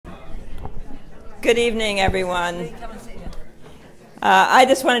Good evening, everyone. I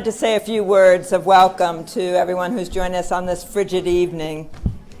just wanted to say a few words of welcome to everyone who's joined us on this frigid evening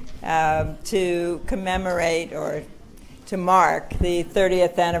to commemorate or to mark the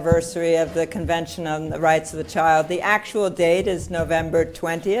 30th anniversary of the Convention on the Rights of the Child. The actual date is November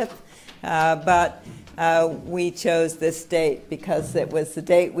 20th, but we chose this date because it was the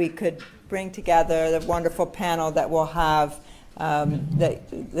date we could bring together the wonderful panel that we'll have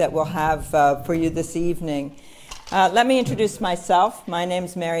for you this evening. Let me introduce myself. My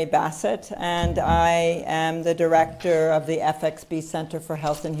name's Mary Bassett, and I am the director of the FXB Center for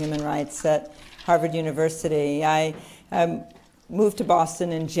Health and Human Rights at Harvard University. I moved to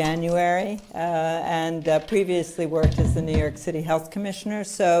Boston in January and previously worked as the New York City Health Commissioner,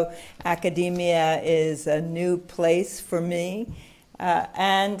 so academia is a new place for me.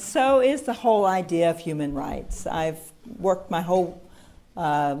 And so is the whole idea of human rights. I've worked my whole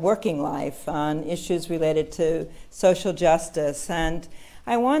working life on issues related to social justice, and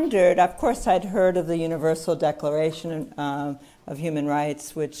I wondered, of course I'd heard of the Universal Declaration of Human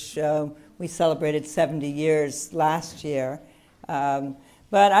Rights, which we celebrated 70 years last year, but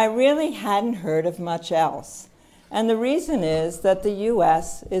I really hadn't heard of much else. And the reason is that the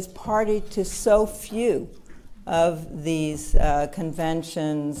U.S. is party to so few of these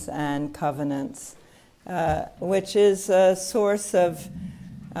conventions and covenants, which is a source of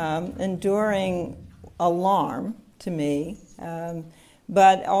enduring alarm to me,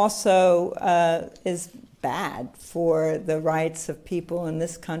 but also is bad for the rights of people in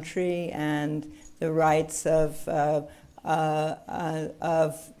this country and the rights of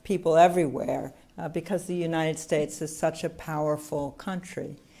people everywhere, because the United States is such a powerful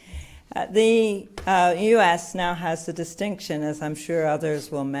country. The U.S. now has the distinction, as I'm sure others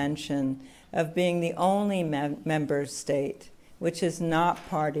will mention, of being the only member state which is not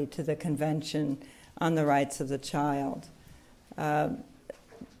party to the Convention on the Rights of the Child.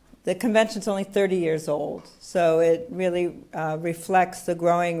 The Convention's only 30 years old, so it really reflects the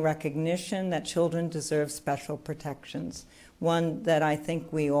growing recognition that children deserve special protections, one that I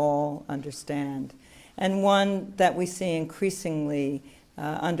think we all understand, and one that we see increasingly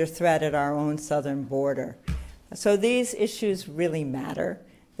under threat at our own southern border. So these issues really matter.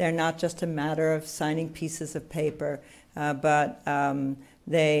 They're not just a matter of signing pieces of paper, but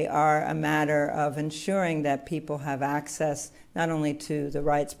they are a matter of ensuring that people have access not only to the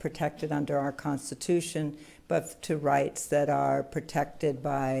rights protected under our Constitution, but to rights that are protected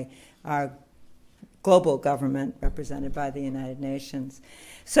by our global government represented by the United Nations.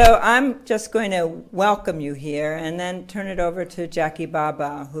 So I'm just going to welcome you here and then turn it over to Jackie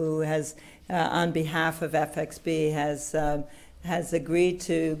Bhabha, who has, on behalf of FXB, has agreed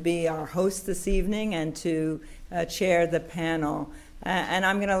to be our host this evening and to chair the panel. And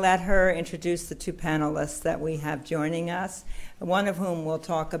I'm going to let her introduce the two panelists that we have joining us, one of whom will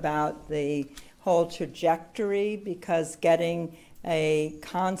talk about the whole trajectory, because getting a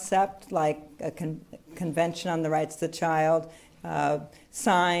concept like a Convention on the Rights of the Child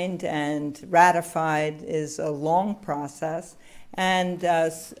signed and ratified is a long process. And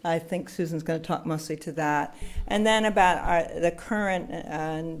I think Susan's going to talk mostly to that. And then about the current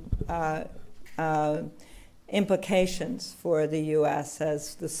implications for the U.S.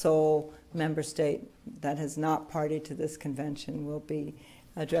 as the sole member state that has not party to this convention will be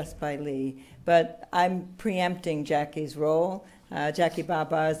addressed by Lee. But I'm preempting Jackie's role. Jackie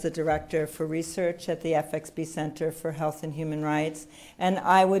Bhabha is the Director for Research at the FXB Center for Health and Human Rights. And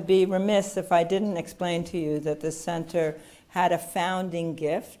I would be remiss if I didn't explain to you that this center had a founding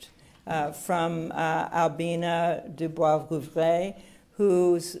gift from Albina Dubois-Rouvray,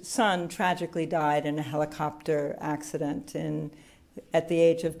 whose son tragically died in a helicopter accident at the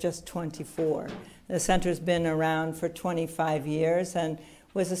age of just 24. The center's been around for 25 years and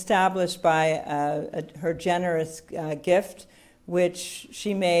was established by her generous gift, which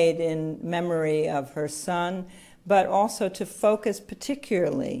she made in memory of her son, but also to focus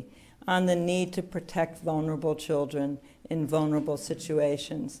particularly on the need to protect vulnerable children in vulnerable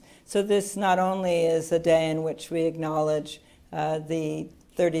situations. So this not only is a day in which we acknowledge the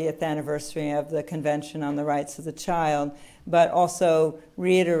 30th anniversary of the Convention on the Rights of the Child, but also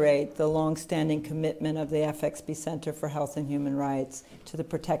reiterate the longstanding commitment of the FXB Center for Health and Human Rights to the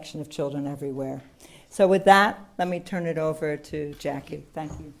protection of children everywhere. So with that, let me turn it over to Jackie.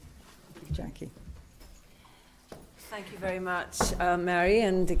 Thank you, Jackie. Thank you very much, Mary,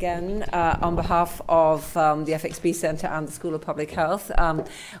 and again, on behalf of the FXB Center and the School of Public Health,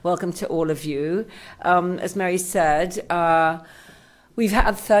 welcome to all of you. As Mary said, We've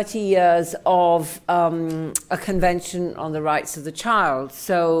had 30 years of a convention on the rights of the child.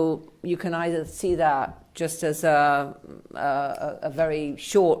 So you can either see that just as a very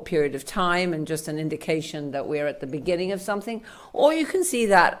short period of time and just an indication that we're at the beginning of something, or you can see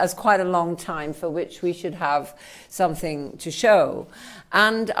that as quite a long time for which we should have something to show.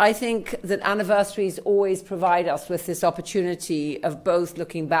 And I think that anniversaries always provide us with this opportunity of both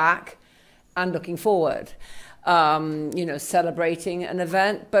looking back and looking forward. You know, celebrating an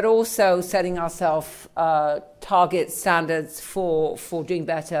event, but also setting ourselves target standards for doing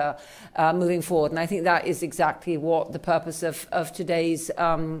better moving forward. And I think that is exactly what the purpose of today's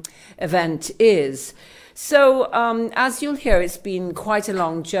event is. So as you'll hear, it's been quite a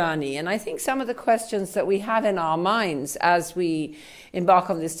long journey. And I think some of the questions that we have in our minds as we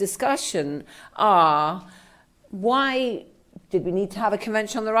embark on this discussion are, why did we need to have a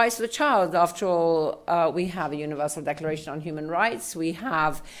Convention on the Rights of the Child? After all, we have a Universal Declaration on Human Rights. We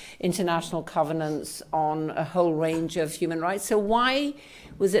have international covenants on a whole range of human rights. So why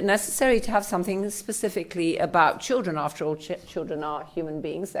was it necessary to have something specifically about children? After all, children are human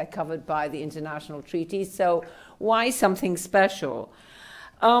beings. They're covered by the international treaties. So why something special?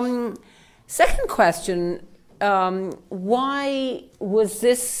 Second question, why was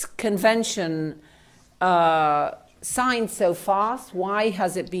this convention signed so fast? Why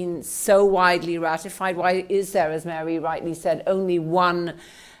has it been so widely ratified? Why is there, as Mary rightly said, only one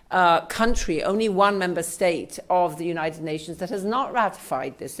country, only one member state of the United Nations that has not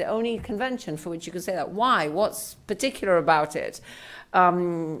ratified this? The only convention for which you can say that. Why? What's particular about it?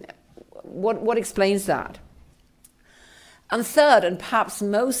 What explains that? And third, and perhaps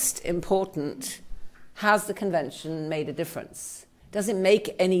most important, has the convention made a difference? Does it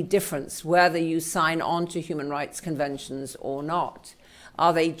make any difference whether you sign on to human rights conventions or not?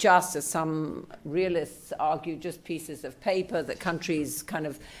 Are they just, as some realists argue, just pieces of paper that countries kind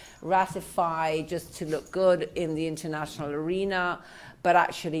of ratify just to look good in the international arena, but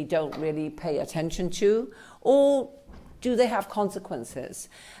actually don't really pay attention to? Or do they have consequences?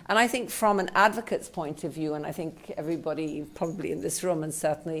 And I think from an advocate's point of view, and I think everybody probably in this room, and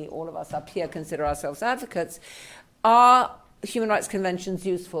certainly all of us up here consider ourselves advocates, are human rights conventions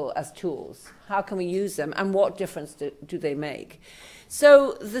useful as tools? How can we use them, and what difference do they make?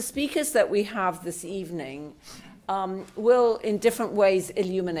 So the speakers that we have this evening will in different ways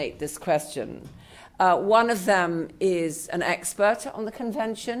illuminate this question. One of them is an expert on the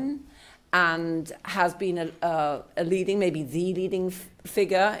convention and has been a leading, maybe the leading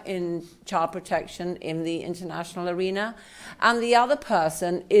figure in child protection in the international arena. And the other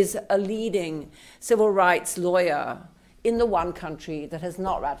person is a leading civil rights lawyer in the one country that has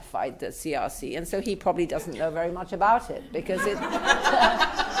not ratified the CRC. And so he probably doesn't know very much about it because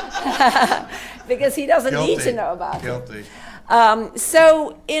because he doesn't need to know about it.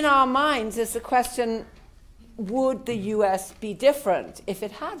 So in our minds is the question, would the US be different if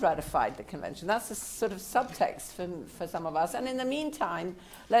it had ratified the convention? That's a sort of subtext for some of us. And in the meantime,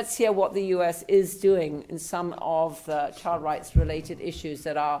 let's hear what the US is doing in some of the child rights related issues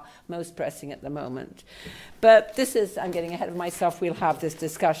that are most pressing at the moment. But this is, I'm getting ahead of myself, we'll have this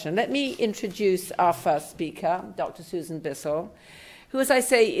discussion. Let me introduce our first speaker, Dr. Susan Bissell, who, as I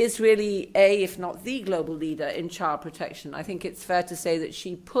say, is really if not the global leader in child protection. I think it's fair to say that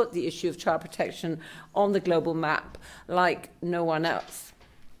she put the issue of child protection on the global map like no one else.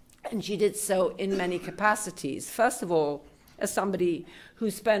 And she did so in many capacities. First of all, as somebody who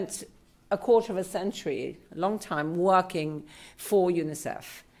spent a quarter of a century, a long time, working for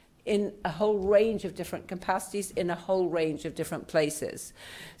UNICEF in a whole range of different capacities, in a whole range of different places.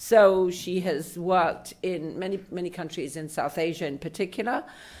 So she has worked in many countries in South Asia in particular,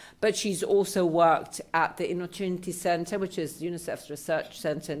 but she's also worked at the Immigrants Center, which is UNICEF's research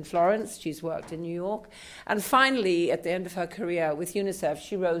center in Florence. She's worked in New York. And finally, at the end of her career with UNICEF,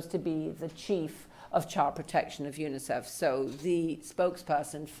 she rose to be the chief of child protection of UNICEF, so the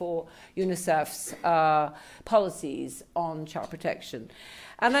spokesperson for UNICEF's policies on child protection.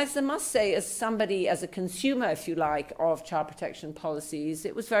 And as I must say, as somebody, as a consumer, if you like, of child protection policies,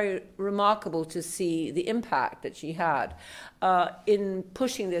 it was very remarkable to see the impact that she had in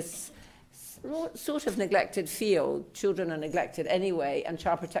pushing this sort of neglected field. Children are neglected anyway, and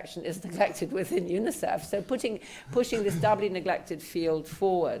child protection is neglected within UNICEF. So pushing this doubly neglected field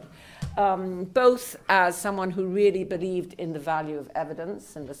forward, both as someone who really believed in the value of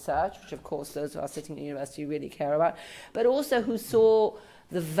evidence and research, which of course those of us sitting in university really care about, but also who saw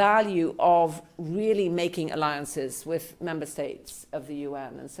the value of really making alliances with member states of the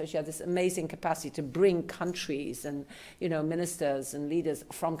UN. And so she had this amazing capacity to bring countries and, you know, ministers and leaders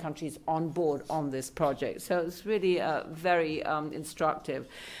from countries on board on this project. So it's really very instructive.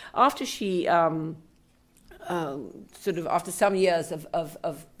 After she sort of after some years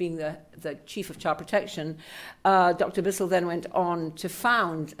of being the chief of child protection, Dr. Bissell then went on to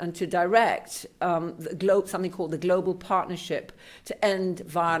found and to direct something called the Global Partnership to End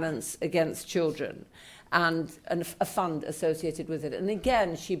Violence Against Children, and a fund associated with it. And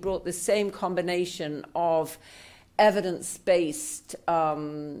again, she brought the same combination of evidence-based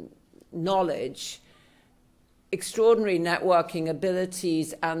knowledge, extraordinary networking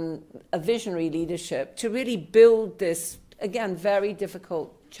abilities, and a visionary leadership to really build this, again, very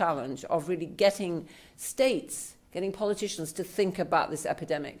difficult challenge of really getting states, getting politicians to think about this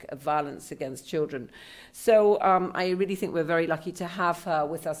epidemic of violence against children. So I really think we're very lucky to have her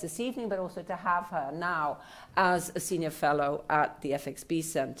with us this evening, but also to have her now as a senior fellow at the FXB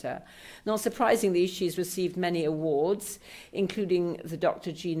Center. Not surprisingly, she's received many awards, including the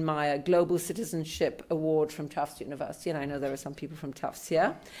Dr. Jean Meyer Global Citizenship Award from Tufts University, and I know there are some people from Tufts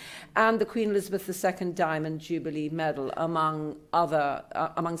here, and the Queen Elizabeth II Diamond Jubilee Medal, among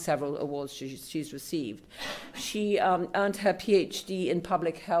several awards she's received. She earned her PhD in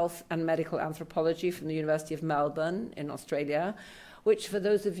Public Health and Medical Anthropology from the University of Melbourne in Australia, which for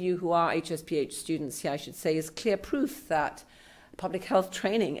those of you who are HSPH students here, I should say, is clear proof that public health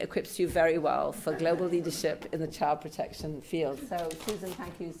training equips you very well for global leadership in the child protection field. So, Susan,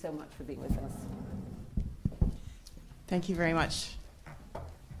 thank you so much for being with us. Thank you very much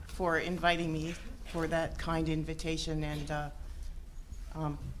for inviting me, for that kind invitation, and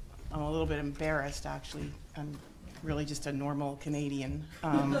I'm a little bit embarrassed, actually. I'm really just a normal Canadian.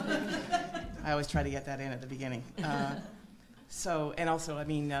 I always try to get that in at the beginning. So, and also, I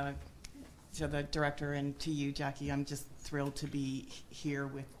mean, to the director and to you, Jackie, I'm just thrilled to be here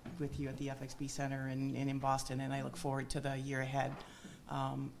with you at the FXB Center and in Boston, and I look forward to the year ahead,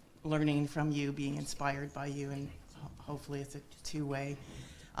 learning from you, being inspired by you, and hopefully it's a two-way.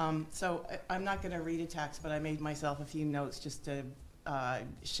 So I'm not going to read a text, but I made myself a few notes just to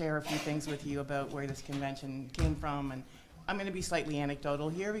share a few things with you about where this convention came from, and I'm going to be slightly anecdotal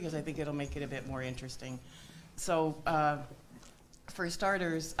here because I think it'll make it a bit more interesting. So for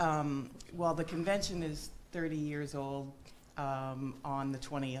starters, while the convention is 30 years old on the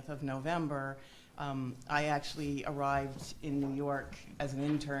 20th of November, I actually arrived in New York as an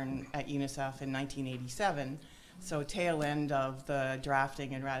intern at UNICEF in 1987, so tail end of the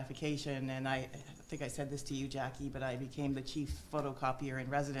drafting and ratification, and I think I said this to you, Jackie, but I became the chief photocopier in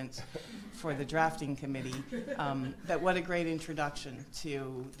residence for the drafting committee. But what a great introduction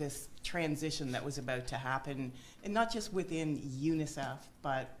to this transition that was about to happen, and not just within UNICEF,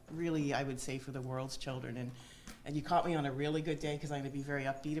 but really, I would say, for the world's children. And you caught me on a really good day because I'm going to be very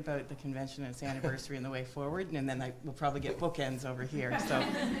upbeat about the convention and its anniversary and the way forward, and then I will probably get bookends over here. So,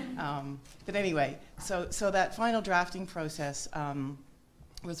 but anyway, so that final drafting process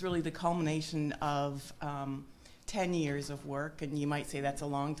was really the culmination of 10 years of work, and you might say that's a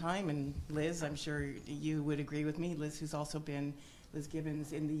long time, and Liz, I'm sure you would agree with me, Liz, who's also been, Liz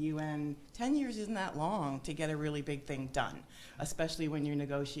Gibbons in the UN, 10 years isn't that long to get a really big thing done, especially when you're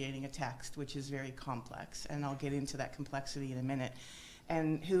negotiating a text, which is very complex, and I'll get into that complexity in a minute.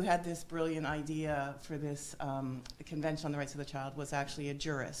 And who had this brilliant idea for this Convention on the Rights of the Child was actually a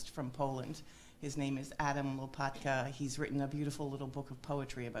jurist from Poland. His name is Adam Lopatka. He's written a beautiful little book of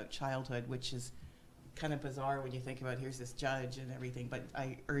poetry about childhood, which is kind of bizarre when you think about here's this judge and everything, but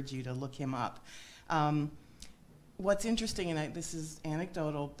I urge you to look him up. What's interesting, and this is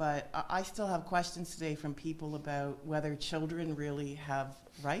anecdotal, but I still have questions today from people about whether children really have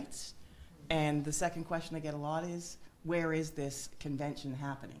rights. And the second question I get a lot is, where is this convention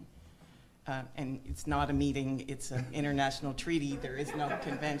happening? And it's not a meeting, it's an international treaty. There is no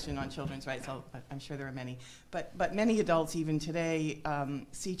convention on children's rights. I'm sure there are many. But many adults, even today,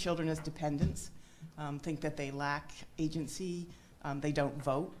 see children as dependents, think that they lack agency, they don't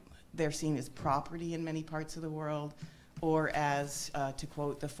vote. They're seen as property in many parts of the world, or as, to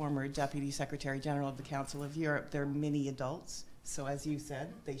quote the former Deputy Secretary General of the Council of Europe, they're mini adults. So as you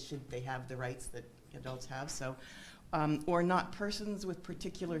said, they have the rights that adults have. So. Or not persons with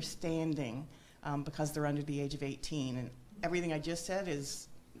particular standing because they're under the age of 18. And everything I just said is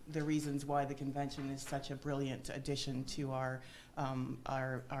the reasons why the convention is such a brilliant addition to our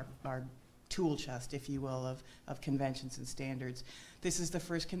tool chest, if you will, of conventions and standards. This is the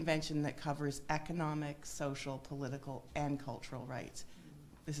first convention that covers economic, social, political, and cultural rights.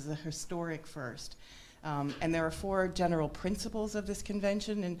 This is a historic first. And there are 4 general principles of this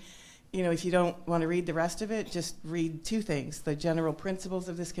convention. And you know, if you don't want to read the rest of it, just read 2 things: the general principles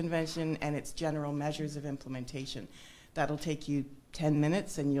of this convention and its general measures of implementation. That'll take you 10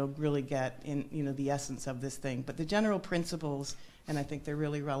 minutes and you'll really get in, you know, the essence of this thing. But the general principles, and I think they're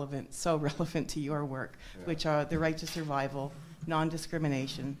really relevant, so relevant to your work, which are the right to survival,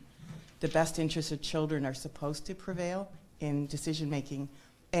 non-discrimination, the best interests of children are supposed to prevail in decision making,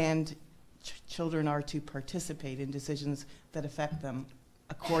 and children are to participate in decisions that affect them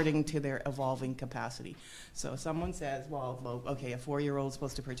according to their evolving capacity. So someone says, well, okay, a 4-year-old is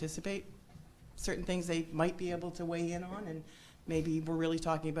supposed to participate. Certain things they might be able to weigh in on, and maybe we're really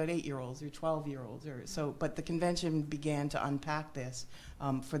talking about 8-year-olds or 12-year-olds, or so. But the convention began to unpack this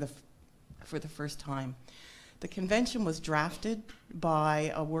for the first time. The convention was drafted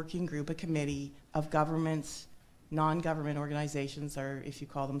by a working group, a committee of governments, non-government organizations, or if you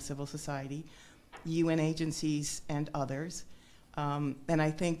call them civil society, UN agencies, and others. And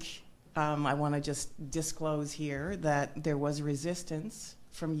I think I want to just disclose here that there was resistance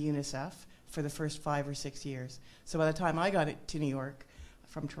from UNICEF for the first 5 or 6 years. So by the time I got to New York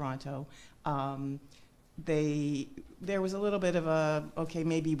from Toronto, there was a little bit of a, okay,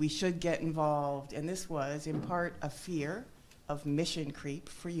 maybe we should get involved. And this was in part a fear of mission creep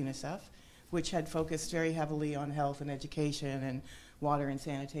for UNICEF, which had focused very heavily on health and education and water and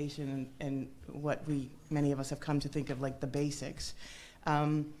sanitation and what many of us have come to think of like the basics.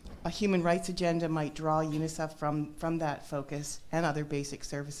 A human rights agenda might draw UNICEF from that focus and other basic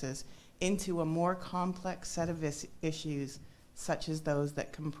services into a more complex set of issues, such as those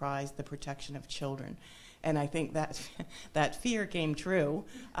that comprise the protection of children. And I think that fear came true,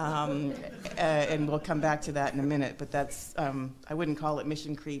 and we'll come back to that in a minute, but that's, I wouldn't call it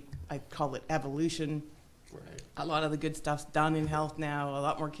mission creep, I'd call it evolution. Right. A lot of the good stuff's done in health now, a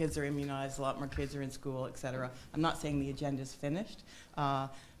lot more kids are immunized, a lot more kids are in school, et cetera. I'm not saying the agenda's finished,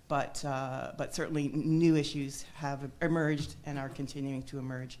 but certainly new issues have emerged and are continuing to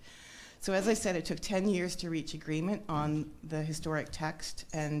emerge. So as I said, it took 10 years to reach agreement on the historic text,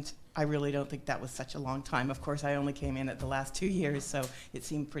 and I really don't think that was such a long time. Of course, I only came in at the last 2 years, so it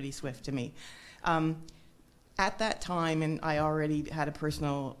seemed pretty swift to me. At that time, and I already had a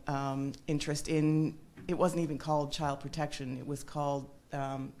personal interest in, it wasn't even called child protection, it was called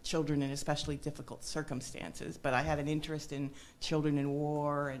children in especially difficult circumstances, but I had an interest in children in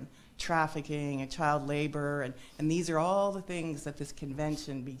war and trafficking and child labor, and these are all the things that this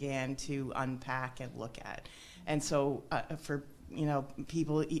convention began to unpack and look at. And so for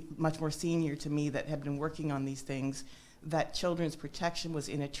people much more senior to me that have been working on these things, that children's protection was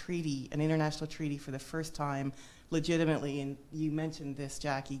in a treaty, an international treaty for the first time, legitimately, and you mentioned this,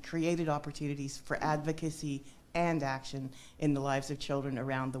 Jackie, created opportunities for advocacy and action in the lives of children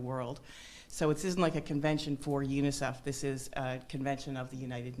around the world. So it isn't like a convention for UNICEF, this is a convention of the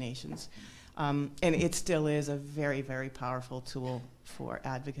United Nations. And it still is a very, very powerful tool for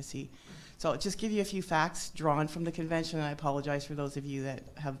advocacy. So I'll just give you a few facts drawn from the convention. I apologize for those of you that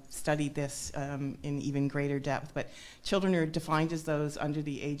have studied this in even greater depth, but children are defined as those under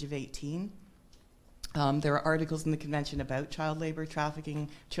the age of 18. There are articles in the convention about child labor, trafficking,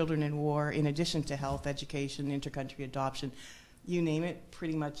 children in war, in addition to health, education, intercountry adoption. You name it,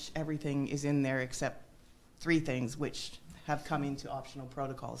 pretty much everything is in there except 3 things which have come into optional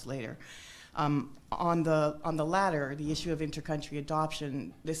protocols later. On the latter, the issue of intercountry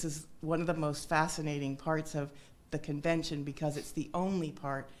adoption, this is one of the most fascinating parts of the convention because it's the only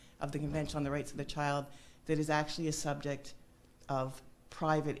part of the Convention on the Rights of the Child that is actually a subject of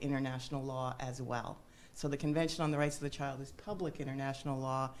private international law as well. So the Convention on the Rights of the Child is public international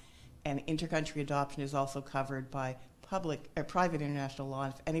law, and intercountry adoption is also covered by private international law.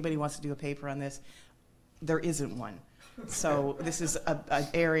 If anybody wants to do a paper on this, there isn't one. So this is an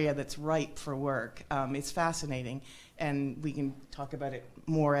area that's ripe for work. It's fascinating, and we can talk about it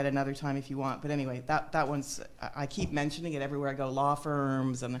more at another time if you want. But anyway, that one's, I keep mentioning it everywhere I go, law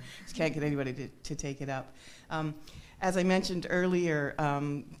firms, and I just can't get anybody to take it up. As I mentioned earlier,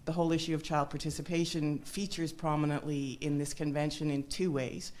 the whole issue of child participation features prominently in this convention in 2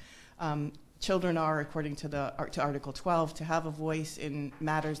 ways. Children are, according to Article 12, to have a voice in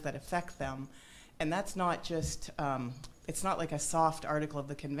matters that affect them. And that's not just, it's not like a soft article of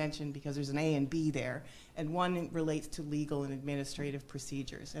the convention because there's an A and B there. And one relates to legal and administrative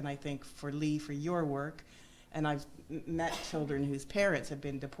procedures. And I think for Lee, for your work, and I've met children whose parents have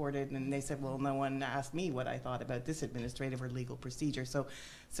been deported, and they said, well, no one asked me what I thought about this administrative or legal procedure. So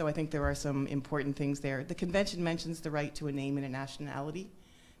I think there are some important things there. The convention mentions the right to a name and a nationality.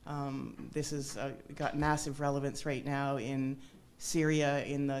 This has got massive relevance right now in Syria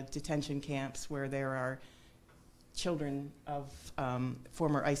in the detention camps where there are children of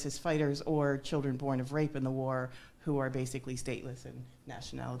former ISIS fighters or children born of rape in the war who are basically stateless and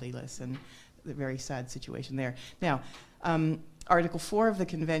nationalityless, and the very sad situation there. Now, Article 4 of the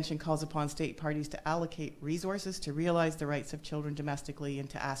Convention calls upon state parties to allocate resources to realize the rights of children domestically and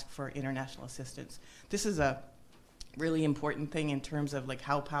to ask for international assistance. This is a really important thing in terms of like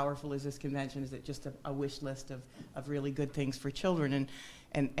how powerful is this convention? Is it just a wish list of really good things for children?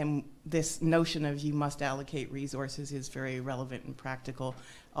 And this notion of you must allocate resources is very relevant and practical,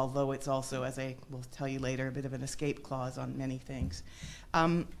 although it's also, as I will tell you later, a bit of an escape clause on many things.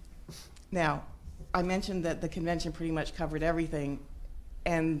 Now, I mentioned that the convention pretty much covered everything,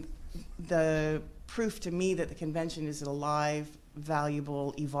 and the proof to me that the convention is a live,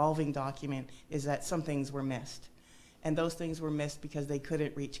 valuable, evolving document is that some things were missed. And those things were missed because they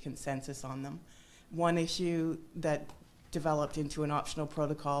couldn't reach consensus on them. One issue that developed into an optional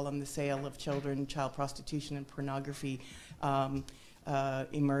protocol on the sale of children, child prostitution, and pornography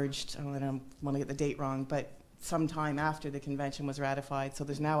emerged, I don't want to get the date wrong, but sometime after the convention was ratified. So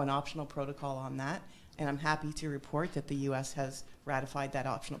there's now an optional protocol on that. And I'm happy to report that the US has ratified that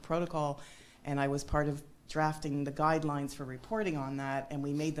optional protocol. And I was part of drafting the guidelines for reporting on that, and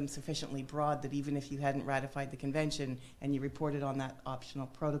we made them sufficiently broad that even if you hadn't ratified the convention and you reported on that optional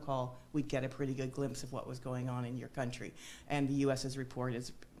protocol, we'd get a pretty good glimpse of what was going on in your country. And the US's report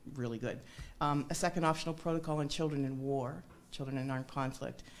is really good. A second optional protocol on children in war, children in armed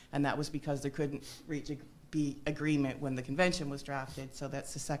conflict, and that was because there couldn't be agreement when the convention was drafted, so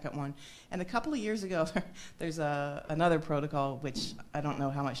that's the second one. And a couple of years ago, there's another protocol, which I don't know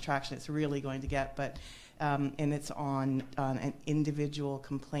how much traction it's really going to get, but and it's on an individual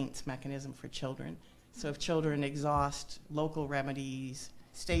complaints mechanism for children. So if children exhaust local remedies,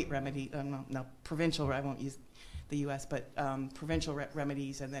 state remedy, no, provincial, I won't use the US, but provincial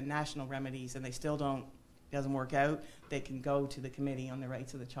remedies and then national remedies, and they still doesn't work out, they can go to the Committee on the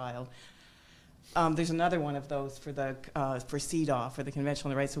Rights of the Child. There's another one of those for the for CEDAW, for the Convention on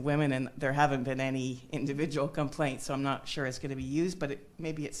the Rights of Women, and there haven't been any individual complaints, so I'm not sure it's going to be used, but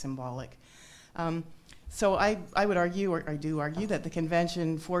maybe it's symbolic. So I would argue, or I do argue, that the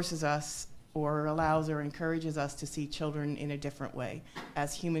convention forces us or allows or encourages us to see children in a different way,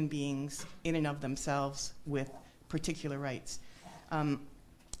 as human beings in and of themselves with particular rights.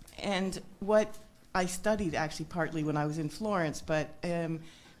 And what I studied actually partly when I was in Florence, but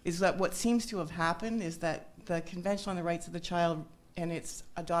is that what seems to have happened is that the Convention on the Rights of the Child and its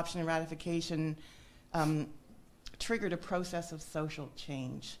adoption and ratification triggered a process of social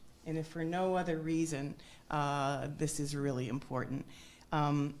change. And if for no other reason, this is really important.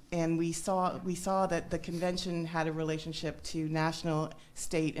 And we saw that the convention had a relationship to national,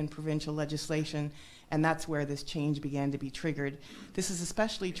 state, and provincial legislation, and that's where this change began to be triggered. This is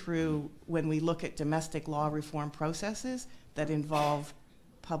especially true when we look at domestic law reform processes that involve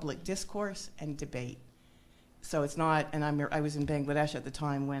public discourse and debate. So it's not, and I was in Bangladesh at the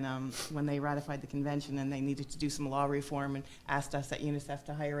time when they ratified the convention and they needed to do some law reform and asked us at UNICEF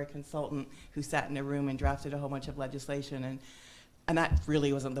to hire a consultant who sat in a room and drafted a whole bunch of legislation, and that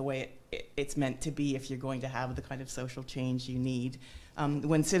really wasn't the way it's meant to be if you're going to have the kind of social change you need.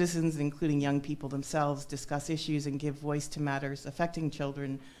 When citizens, including young people themselves, discuss issues and give voice to matters affecting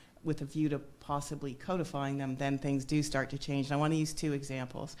children with a view to possibly codifying them, then things do start to change. And I want to use two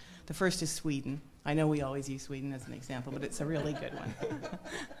examples. The first is Sweden. I know we always use Sweden as an example, but it's a really good one.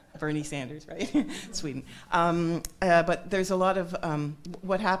 Bernie Sanders, right? Sweden. But there's a lot of,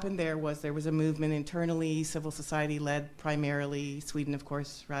 what happened there was a movement internally, civil society led primarily. Sweden, of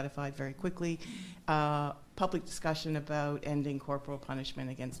course, ratified very quickly. Public discussion about ending corporal punishment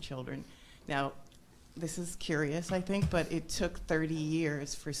against children. Now, this is curious, I think, but it took 30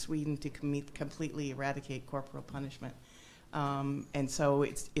 years for Sweden to completely eradicate corporal punishment. And so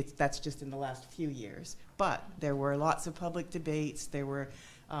that's just in the last few years. But there were lots of public debates. There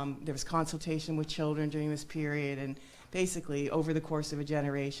was consultation with children during this period. And basically, over the course of a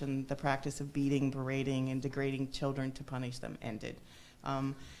generation, the practice of beating, berating, and degrading children to punish them ended.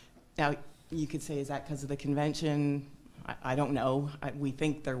 Now, you could say, is that because of the convention? I don't know. We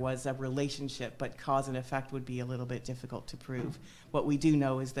think there was a relationship, but cause and effect would be a little bit difficult to prove. What we do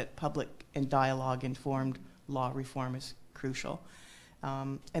know is that public and dialogue-informed law reform is crucial.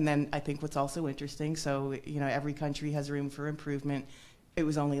 And then I think what's also interesting, so every country has room for improvement. It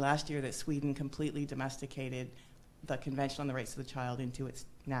was only last year that Sweden completely domesticated the Convention on the Rights of the Child into its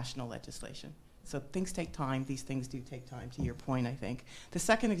national legislation. So things take time. These things do take time, to your point, I think. The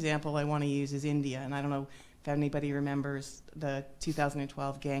second example I want to use is India, and I don't know if anybody remembers the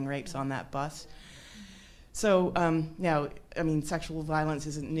 2012 gang rapes on that bus. So now, I mean, sexual violence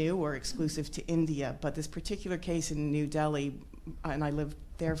isn't new or exclusive to India, but this particular case in New Delhi, and I lived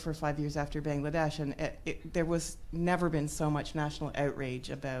there for 5 years after Bangladesh, and there was never been so much national outrage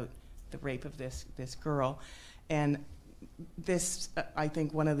about the rape of this girl. And this, I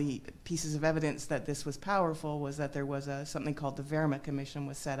think one of the pieces of evidence that this was powerful was that there was something called the Verma Commission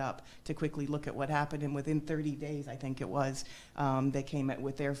was set up to quickly look at what happened, and within 30 days, I think it was, they came out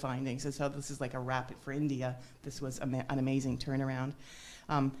with their findings. And so this is like a rapid, for India, this was an amazing turnaround.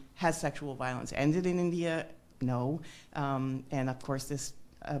 Has sexual violence ended in India? No. And of course, this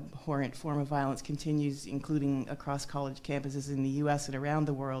abhorrent form of violence continues, including across college campuses in the US and around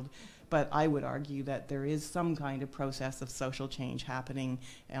the world. But I would argue that there is some kind of process of social change happening.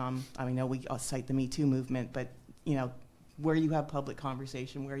 I know we cite the Me Too movement, but you know, where you have public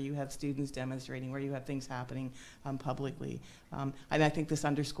conversation, where you have students demonstrating, where you have things happening publicly. And I think this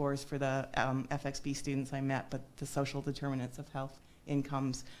underscores for the FXB students I met, but the social determinants of health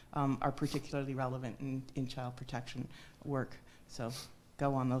incomes are particularly relevant in child protection work. So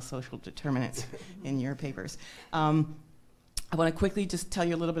go on those social determinants in your papers. I want to quickly just tell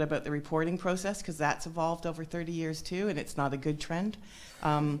you a little bit about the reporting process, because that's evolved over 30 years too, and it's not a good trend.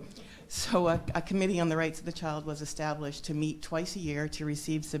 So a committee on the rights of the child was established to meet twice a year to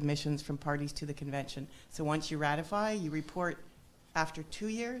receive submissions from parties to the convention. So once you ratify, you report after 2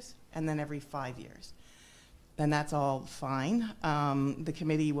 years, and then every 5 years. And that's all fine. The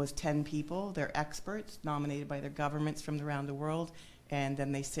committee was 10 people. They're experts nominated by their governments from around the world. And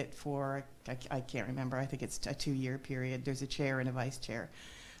then they sit for, I can't remember, I think it's a 2-year period. There's a chair and a vice chair.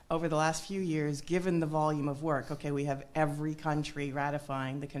 Over the last few years, given the volume of work, okay, we have every country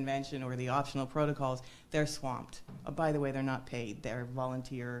ratifying the convention or the optional protocols, they're swamped. By the way, they're not paid. They're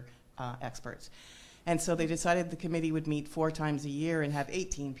volunteer experts. And so they decided the committee would meet 4 times a year and have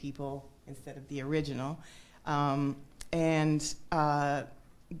 18 people instead of the original.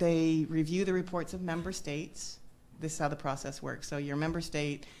 They review the reports of member states. This is how the process works. So your member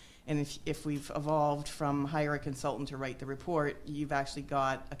state, and if we've evolved from hire a consultant to write the report, you've actually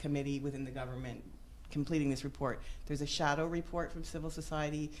got a committee within the government completing this report. There's a shadow report from civil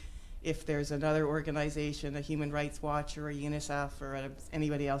society. If there's another organization, a Human Rights Watch or a UNICEF or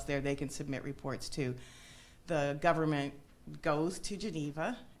anybody else there, they can submit reports too. The government goes to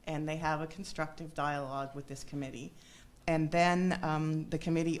Geneva and they have a constructive dialogue with this committee. And then the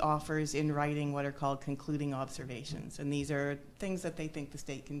committee offers in writing what are called concluding observations. And these are things that they think the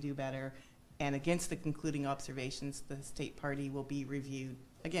state can do better. And against the concluding observations, the state party will be reviewed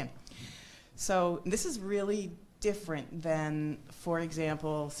again. So this is really different than, for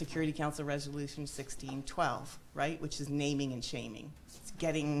example, Security Council Resolution 1612, right? Which is naming and shaming. It's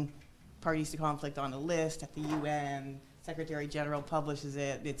getting parties to conflict on a list at the UN. Secretary General publishes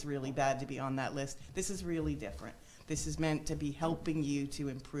it. It's really bad to be on that list. This is really different. This is meant to be helping you to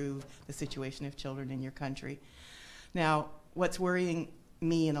improve the situation of children in your country. Now, what's worrying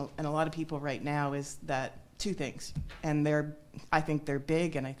me and a lot of people right now is that 2 things, and I think they're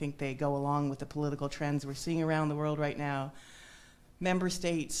big, and I think they go along with the political trends we're seeing around the world right now. Member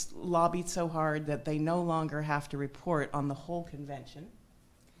states lobbied so hard that they no longer have to report on the whole convention.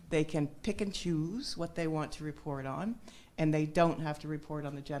 They can pick and choose what they want to report on, and they don't have to report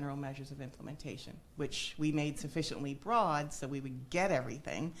on the general measures of implementation, which we made sufficiently broad so we would get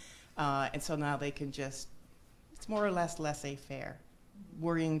everything. And so now they can just, it's more or less laissez-faire.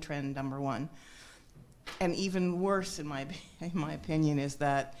 Worrying trend number 1. And even worse, in my opinion, is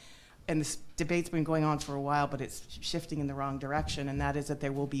that, and this debate's been going on for a while, but it's shifting in the wrong direction, and that is that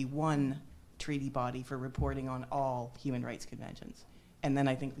there will be one treaty body for reporting on all human rights conventions. And then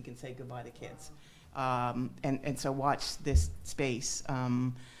I think we can say goodbye to kids. And so watch this space.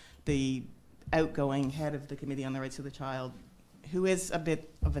 The outgoing head of the Committee on the Rights of the Child, who is a bit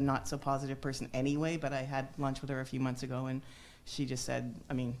of a not so positive person anyway, but I had lunch with her a few months ago and she just said,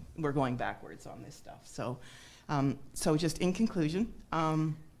 I mean, we're going backwards on this stuff. So, so just in conclusion,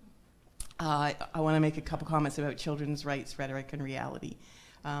 I want to make a couple comments about children's rights, rhetoric, and reality.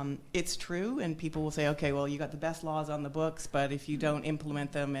 It's true, and people will say, okay, well, you got the best laws on the books, but if you don't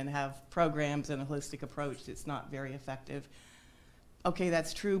implement them and have programs and a holistic approach, it's not very effective. Okay,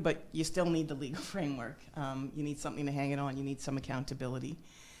 that's true, but you still need the legal framework. You need something to hang it on. You need some accountability.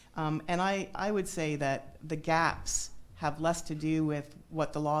 And I would say that the gaps have less to do with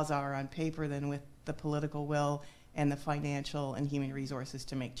what the laws are on paper than with the political will and the financial and human resources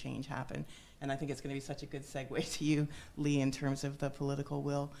to make change happen. And I think it's going to be such a good segue to you, Lee, in terms of the political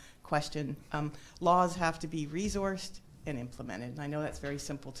will question. Laws have to be resourced and implemented. And I know that's very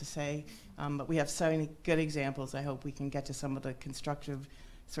simple to say, but we have so many good examples. I hope we can get to some of the constructive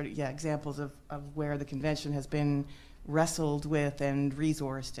sort of, examples of where the convention has been wrestled with and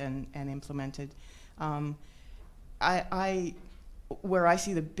resourced and implemented. Where I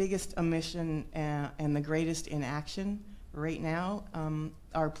see the biggest omission and the greatest inaction right now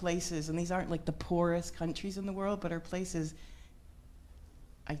are places, and these aren't like the poorest countries in the world, but are places,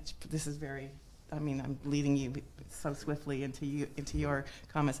 this is very, I mean, I'm leading you so swiftly into your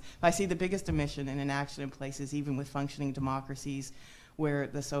comments. I see the biggest omission and inaction in places, even with functioning democracies, where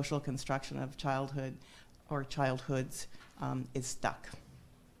the social construction of childhood or childhoods is stuck.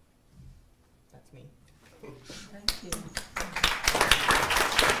 That's me. Thank you.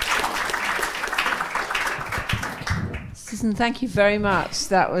 Susan, thank you very much.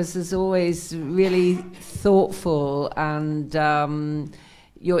 That was, as always, really thoughtful, and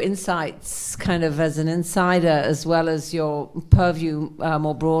your insights kind of as an insider, as well as your purview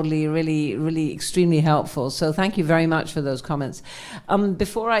more broadly, really extremely helpful. So thank you very much for those comments.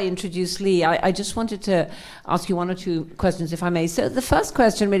 Before I introduce Lee, I just wanted to ask you one or two questions, if I may. So the first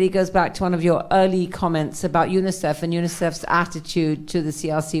question really goes back to one of your early comments about UNICEF and UNICEF's attitude to the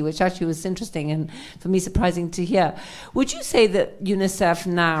CRC, which actually was interesting and for me surprising to hear. Would you say that UNICEF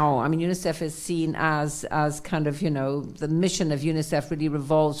now, I mean, UNICEF is seen as kind of, you know, the mission of UNICEF really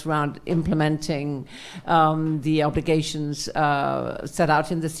revolves around implementing the obligations set out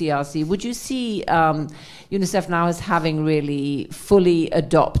in the CRC. Would you see UNICEF now as having really fully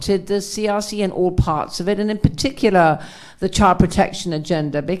adopted the CRC and all parts of it, and in particular the child protection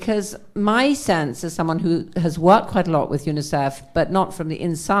agenda? Because my sense, as someone who has worked quite a lot with UNICEF, but not from the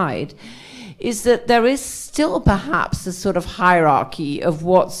inside, is that there is still perhaps a sort of hierarchy of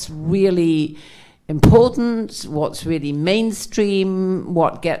what's really important, what's really mainstream,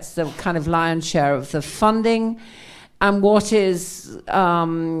 what gets the kind of lion's share of the funding, and what is,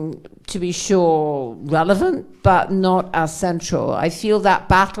 to be sure, relevant, but not as central. I feel that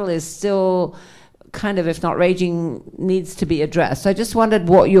battle is still kind of, if not raging, needs to be addressed. I just wondered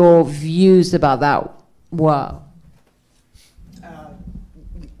what your views about that were.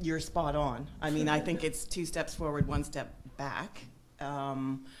 You're spot on. I mean, I think it's 2 steps forward, 1 step back.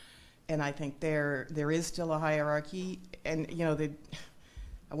 And I think there is still a hierarchy. And, you know,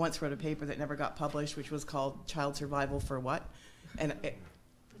 I once wrote a paper that never got published, which was called Child Survival for What? And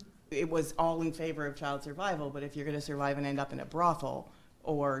it was all in favor of child survival, but if you're going to survive and end up in a brothel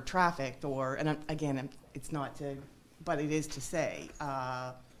or trafficked or, and again, it's not to, but it is to say,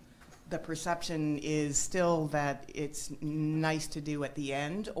 the perception is still that it's nice to do at the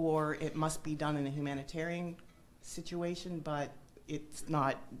end, or it must be done in a humanitarian situation, but it's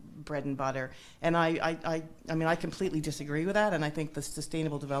not bread and butter. And I mean, I completely disagree with that, and I think the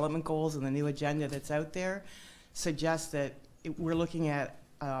Sustainable Development Goals and the new agenda that's out there suggests that we're looking at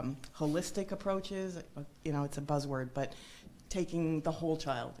holistic approaches. You know, it's a buzzword, but taking the whole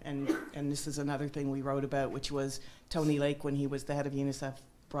child. And this is another thing we wrote about, which was Tony Lake, when he was the head of UNICEF,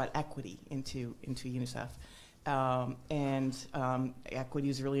 brought equity into UNICEF. Equity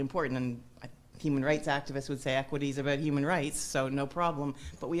is really important, and human rights activists would say equity is about human rights, so no problem.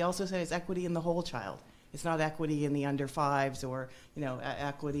 But we also say it's equity in the whole child. It's not equity in the under 5s or, you know,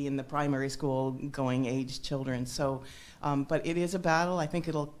 equity in the primary school going age children. So, but it is a battle. I think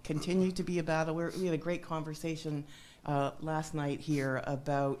it'll continue to be a battle. We had a great conversation last night here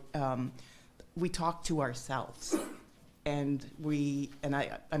about, we talk to ourselves. And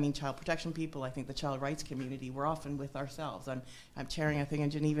I mean, child protection people, I think the child rights community, we're often with ourselves. I'm chairing a thing in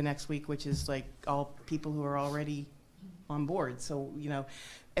Geneva next week, which is like all people who are already on board. So, you know,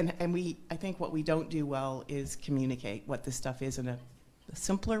 and I think what we don't do well is communicate what this stuff is in a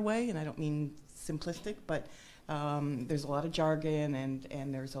simpler way, and I don't mean simplistic, but there's a lot of jargon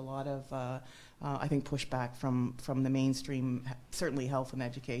and there's a lot of, I think, pushback from the mainstream, certainly health and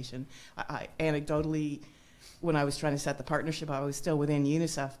education. I anecdotally, when I was trying to set the partnership, I was still within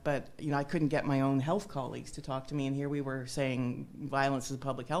UNICEF, but you know, I couldn't get my own health colleagues to talk to me, and here we were saying violence is a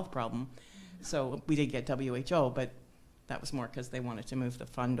public health problem. So we did get WHO, but that was more because they wanted to move the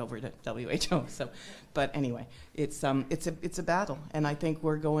fund over to WHO. So, but anyway, it's a battle, and I think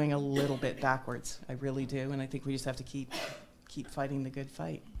we're going a little bit backwards. I really do, and I think we just have to keep fighting the good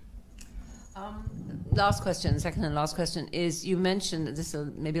fight. Last question, second and last question is, you mentioned, this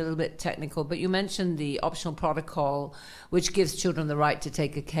is maybe a little bit technical, but you mentioned the optional protocol which gives children the right to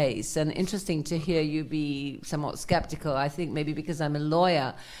take a case. And interesting to hear you be somewhat skeptical. I think maybe because I'm a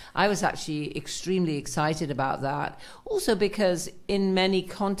lawyer, I was actually extremely excited about that. Also because in many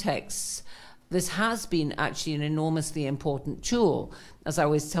contexts, this has been actually an enormously important tool. As I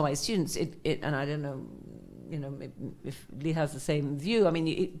always tell my students, and I don't know, you know, if Lee has the same view, I mean,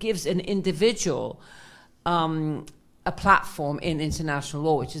 it gives an individual a platform in international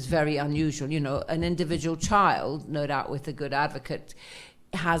law, which is very unusual. You know, an individual child, no doubt with a good advocate,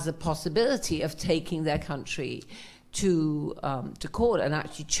 has a possibility of taking their country to court and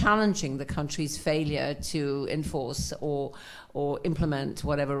actually challenging the country's failure to enforce or implement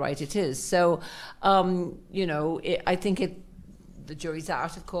whatever right it is. So, you know, I think the jury's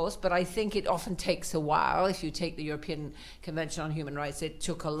out, of course, but I think it often takes a while. If you take the European Convention on Human Rights, it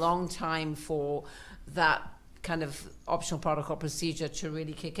took a long time for that kind of optional protocol procedure to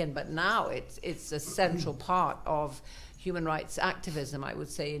really kick in. But now it's a central part of human rights activism, I would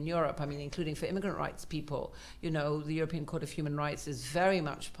say, in Europe. I mean, including for immigrant rights people. You know, the European Court of Human Rights is very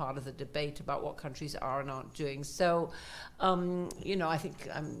much part of the debate about what countries are and aren't doing. So, you know, I think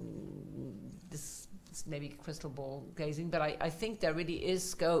this maybe crystal ball gazing, but I think there really is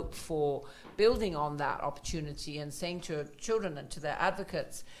scope for building on that opportunity and saying to children and to their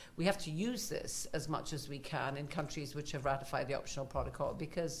advocates, we have to use this as much as we can in countries which have ratified the optional protocol,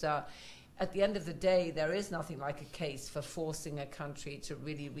 because at the end of the day, there is nothing like a case for forcing a country to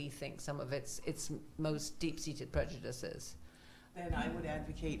really rethink some of its most deep-seated prejudices. And I would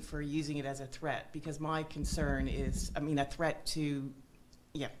advocate for using it as a threat, because my concern is, I mean, a threat to,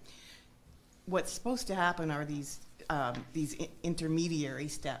 yeah. What's supposed to happen are these intermediary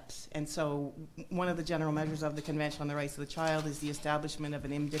steps. And so one of the general measures of the Convention on the Rights of the Child is the establishment of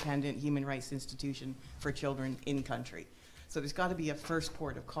an independent human rights institution for children in country. So there's got to be a first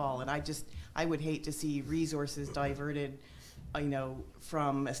port of call, and I would hate to see resources diverted, you know,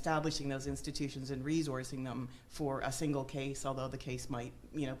 from establishing those institutions and resourcing them for a single case, although the case might,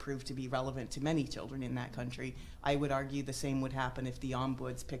 you know, prove to be relevant to many children in that country. I would argue the same would happen if the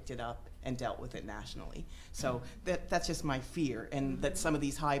ombuds picked it up and dealt with it nationally. So that's just my fear, and that some of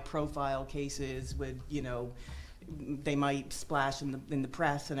these high-profile cases would, you know, they might splash in the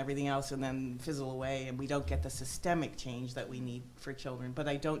press and everything else and then fizzle away, and we don't get the systemic change that we need for children. But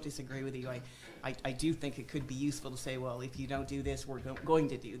I don't disagree with you. I do think it could be useful to say, well, if you don't do this, we're going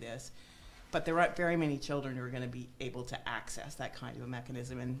to do this. But there aren't very many children who are going to be able to access that kind of a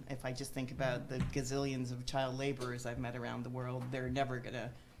mechanism. And if I just think about the gazillions of child laborers I've met around the world, they're never going to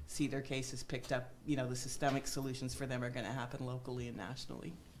see their cases picked up. You know, the systemic solutions for them are going to happen locally and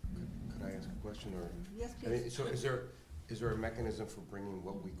nationally. Could I ask a question? Or yes, please. I mean, so is there a mechanism for bringing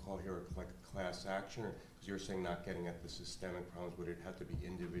what we call here like a class action? Because you're saying not getting at the systemic problems, would it have to be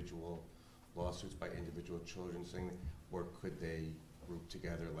individual lawsuits by individual children saying that, or could they group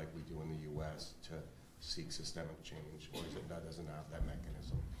together like we do in the U.S. to seek systemic change, or is it that doesn't have that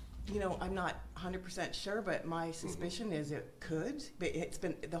mechanism? You know, I'm not 100% sure, but my suspicion is it could. But it's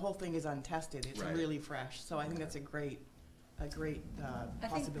been, the whole thing is untested. It's really fresh. So I think that's a great possibility.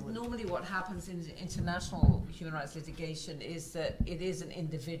 I think normally what happens in international human rights litigation is that it is an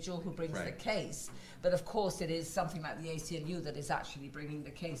individual who brings the case, but of course it is something like the ACLU that is actually bringing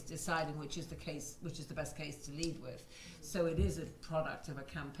the case, deciding which is the best case to lead with. So it is a product of a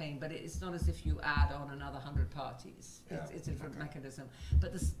campaign, but it's not as if you add on another 100 parties. Yeah. It's a different mechanism.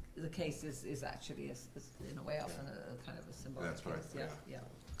 But the case is actually, in a way, often a kind of a symbolic case. Right. Yeah.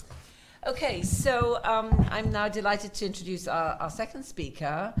 Okay, so I'm now delighted to introduce our second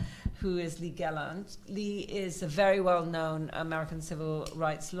speaker, who is Lee Gelernt. Lee is a very well-known American civil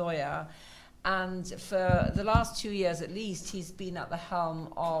rights lawyer, and for the last 2 years at least, he's been at the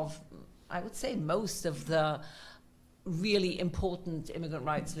helm of, I would say, most of the really important immigrant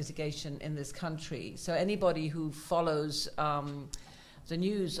rights litigation in this country. So anybody who follows the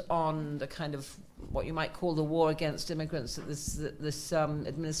news on the kind of what you might call the war against immigrants that this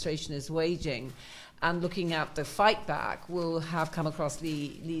administration is waging, and looking at the fight back, will have come across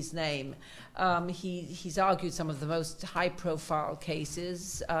Lee's name. He's argued some of the most high-profile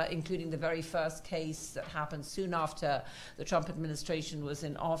cases, including the very first case that happened soon after the Trump administration was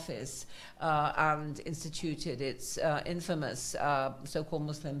in office and instituted its infamous so-called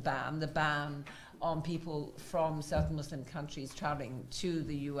Muslim ban, the ban on people from certain Muslim countries traveling to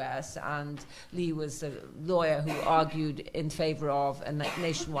the US, and Lee was a lawyer who argued in favor of a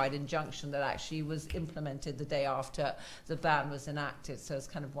nationwide injunction that actually was implemented the day after the ban was enacted. So it's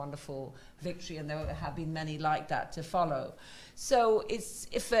kind of wonderful victory, and there have been many like that to follow. So if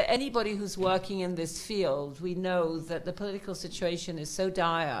for anybody who's working in this field, we know that the political situation is so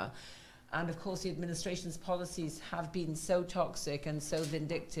dire. And of course, the administration's policies have been so toxic and so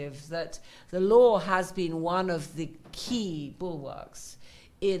vindictive that the law has been one of the key bulwarks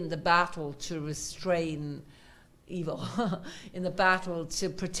in the battle to restrain evil, in the battle to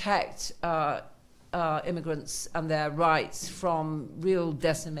protect immigrants and their rights from real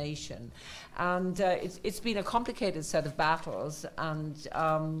decimation. And it's been a complicated set of battles, and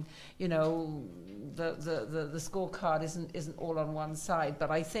you know, the scorecard isn't all on one side.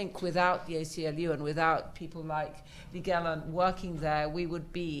 But I think without the ACLU and without people like Gelernt working there, we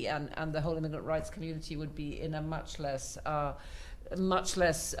would be, and the whole immigrant rights community would be in a much less,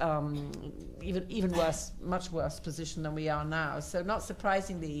 even worse, much worse position than we are now. So not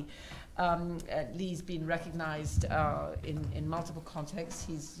surprisingly, Lee's been recognized in multiple contexts.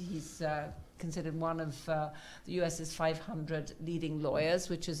 He's considered one of the US's 500 leading lawyers,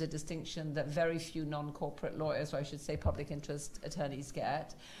 which is a distinction that very few non-corporate lawyers, or I should say public interest attorneys,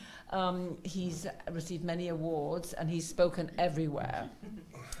 get. He's received many awards, and he's spoken everywhere.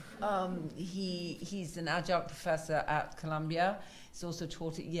 He's an adjunct professor at Columbia. He's also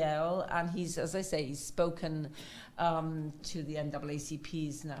taught at Yale, and he's, as I say, he's spoken to the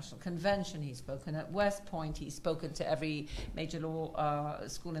NAACP's National Convention. He's spoken at West Point. He's spoken to every major law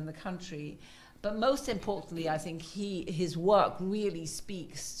school in the country. But most importantly, I think his work really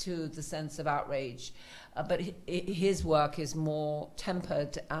speaks to the sense of outrage. But his work is more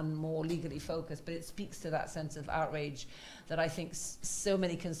tempered and more legally focused, but it speaks to that sense of outrage that I think so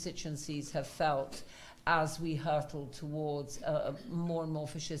many constituencies have felt as we hurtle towards a more and more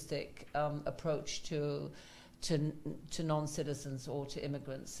fascistic approach to non-citizens or to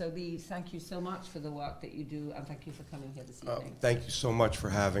immigrants. So Lee, thank you so much for the work that you do, and thank you for coming here this evening. Thank you so much for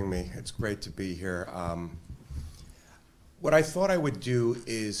having me. It's great to be here. What I thought I would do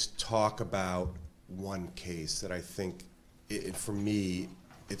is talk about one case that I think, for me,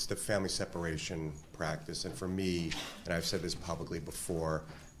 it's the family separation practice, and for me, and I've said this publicly before,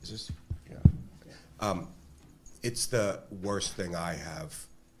 it's the worst thing I have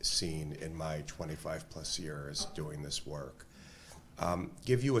seen in my 25 plus years doing this work.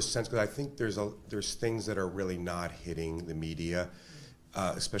 Give you a sense, because I think there's things that are really not hitting the media,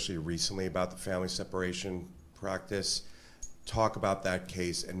 especially recently, about the family separation practice. Talk about that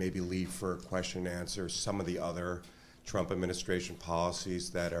case and maybe leave for question and answer some of the other Trump administration policies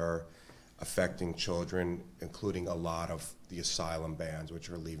that are affecting children, including a lot of the asylum bans,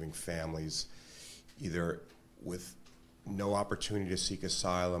 which are leaving families either with no opportunity to seek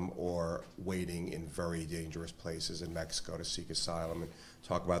asylum or waiting in very dangerous places in Mexico to seek asylum, and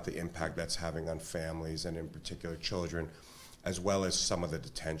talk about the impact that's having on families and in particular children, as well as some of the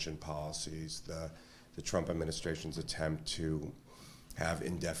detention policies, the Trump administration's attempt to have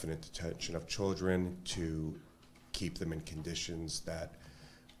indefinite detention of children, to keep them in conditions that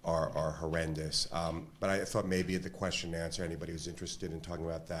are horrendous. But I thought maybe at the question and answer, anybody who's interested in talking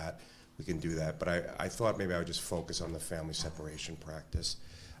about that, we can do that. But I thought maybe I would just focus on the family separation practice.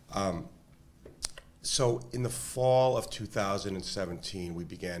 So in the fall of 2017, we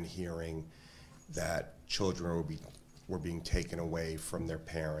began hearing that children were being taken away from their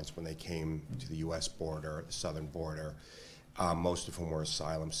parents when they came to the U.S. border, the southern border, most of whom were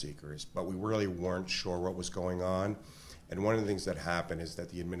asylum seekers. But we really weren't sure what was going on. And one of the things that happened is that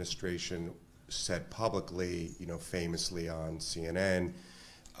the administration said publicly, famously on CNN,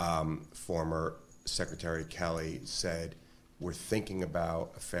 former Secretary Kelly said, we're thinking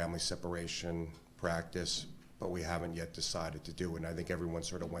about a family separation practice, but we haven't yet decided to do it. And I think everyone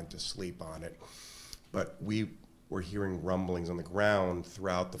sort of went to sleep on it. But we were hearing rumblings on the ground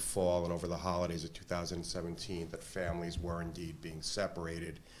throughout the fall and over the holidays of 2017 that families were indeed being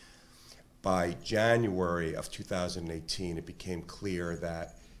separated. By January of 2018, it became clear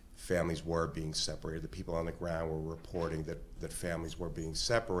that families were being separated. The people on the ground were reporting that families were being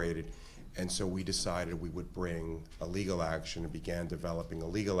separated. And so we decided we would bring a legal action and began developing a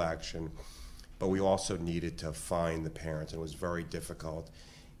legal action. But we also needed to find the parents, and it was very difficult.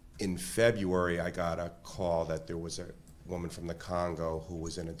 In February, I got a call that there was a woman from the Congo who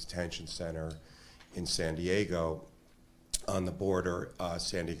was in a detention center in San Diego on the border,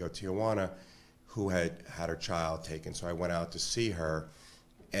 San Diego, Tijuana, who had had her child taken. So I went out to see her,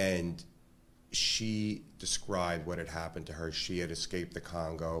 and she described what had happened to her. She had escaped the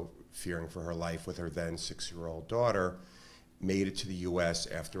Congo, fearing for her life with her then 6-year-old daughter, made it to the U.S.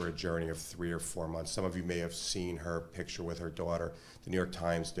 after a journey of 3 or 4 months. Some of you may have seen her picture with her daughter. The New York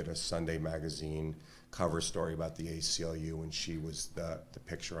Times did a Sunday magazine cover story about the ACLU, and she was the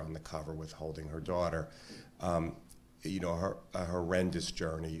picture on the cover with holding her daughter. A horrendous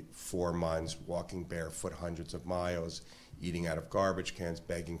journey, 4 months, walking barefoot hundreds of miles, eating out of garbage cans,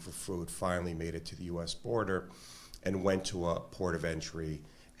 begging for food, finally made it to the U.S. border and went to a port of entry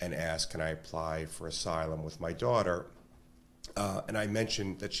and asked, can I apply for asylum with my daughter? And I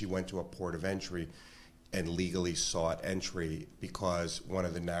mentioned that she went to a port of entry. and legally sought entry, because one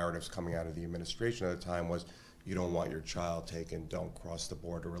of the narratives coming out of the administration at the time was, you don't want your child taken, don't cross the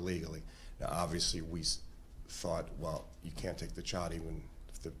border illegally. Now, obviously, we thought, well, you can't take the child even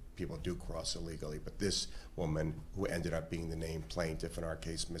if the people do cross illegally. But this woman, who ended up being the named plaintiff, in our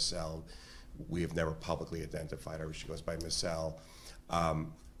case, Bissell, we have never publicly identified her. She goes by Bissell.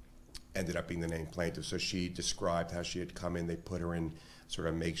 Ended up being the named plaintiff. So she described how she had come in. They put her in sort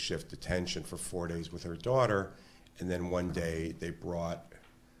of makeshift detention for 4 days with her daughter, and then one day they brought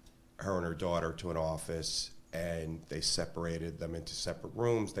her and her daughter to an office, and they separated them into separate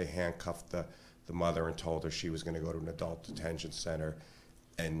rooms. They handcuffed the mother and told her she was going to go to an adult detention center,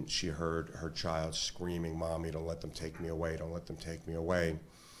 and she heard her child screaming, "Mommy, don't let them take me away, don't let them take me away."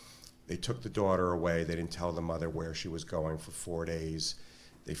 They took the daughter away. They didn't tell the mother where she was going for 4 days.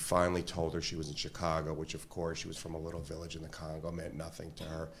 They finally told her she was in Chicago, which, of course, she was from a little village in the Congo, meant nothing to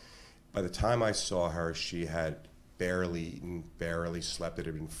her. By the time I saw her, she had barely eaten, barely slept. It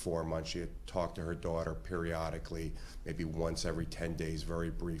had been 4 months. She had talked to her daughter periodically, maybe once every 10 days, very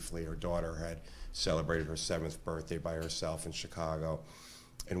briefly. Her daughter had celebrated her 7th birthday by herself in Chicago.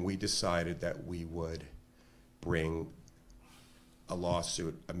 And we decided that we would bring a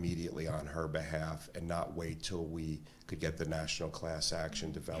lawsuit immediately on her behalf and not wait till we could get the national class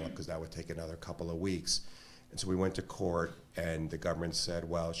action developed, because that would take another couple of weeks. And so we went to court, and the government said,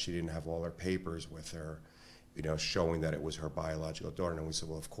 well, she didn't have all her papers with her, you know, showing that it was her biological daughter. And we said,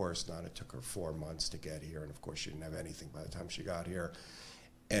 well, of course not. It took her 4 months to get here, and of course she didn't have anything by the time she got here.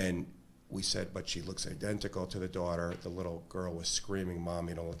 And we said, but she looks identical to the daughter. The little girl was screaming,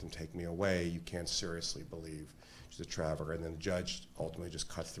 "Mommy, don't let them take me away. You can't seriously believe she's a trafficker." And then the judge ultimately just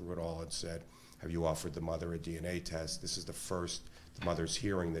cut through it all and said, have you offered the mother a DNA test? This is the first the mother's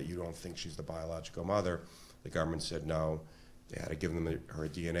hearing that you don't think she's the biological mother. The government said no. They had to give them her a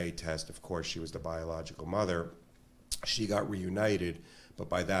DNA test. Of course, she was the biological mother. She got reunited, but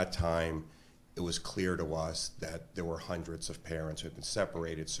by that time, it was clear to us that there were hundreds of parents who had been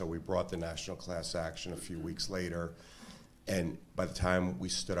separated. So we brought the national class action a few weeks later. And by the time we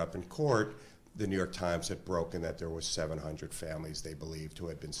stood up in court, the New York Times had broken that there was 700 families they believed who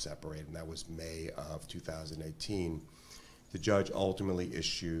had been separated, and that was May of 2018. The judge ultimately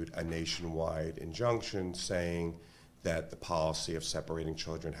issued a nationwide injunction saying that the policy of separating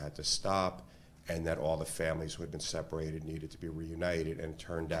children had to stop, and that all the families who had been separated needed to be reunited. And it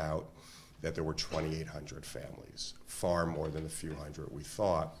turned out that there were 2,800 families, far more than the few hundred we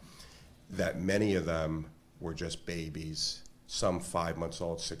thought, that many of them were just babies, some 5 months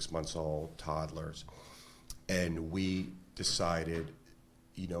old, 6 months old, toddlers. And we decided,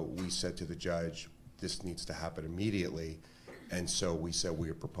 you know, we said to the judge, this needs to happen immediately. And so we said we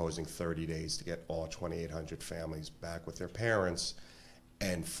were proposing 30 days to get all 2,800 families back with their parents,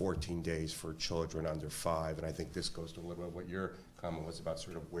 and 14 days for children under 5. And I think this goes to a little bit what your comment was about,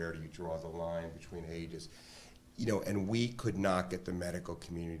 sort of where do you draw the line between ages. You know, and we could not get the medical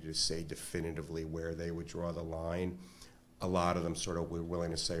community to say definitively where they would draw the line. A lot of them sort of were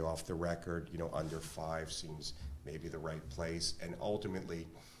willing to say off the record, you know, under 5 seems maybe the right place. And ultimately,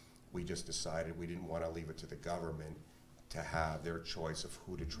 we just decided we didn't want to leave it to the government to have their choice of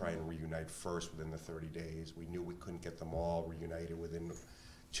who to try and reunite first within the 30 days. We knew we couldn't get them all reunited within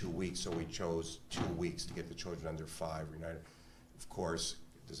 2 weeks, so we chose 2 weeks to get the children under 5 reunited. Of course,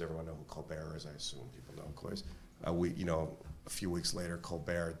 does everyone know who Colbert is? I assume people know, of course. You know, a few weeks later,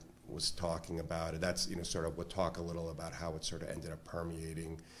 Colbert was talking about it. That's, you know, sort of, we'll talk a little about how it sort of ended up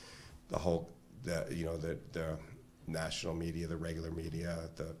permeating the whole, you know, the national media, the regular media,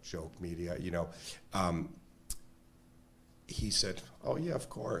 the joke media, you know. He said, oh yeah, of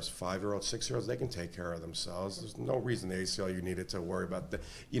course, 5-year-olds, 6-year-olds, they can take care of themselves. There's no reason the ACLU needed to worry about that,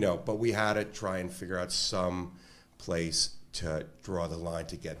 you know, but we had to try and figure out some place to draw the line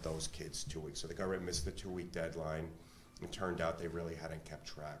to get those kids 2 weeks. So the government missed the 2-week deadline. It turned out they really hadn't kept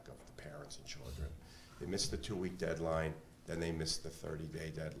track of the parents and children. They missed the 2-week deadline, then they missed the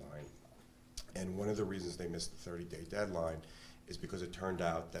 30-day deadline. And one of the reasons they missed the 30-day deadline is because it turned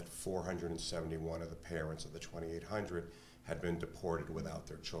out that 471 of the parents of the 2,800 had been deported without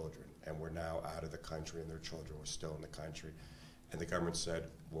their children and were now out of the country, and their children were still in the country. And the government said,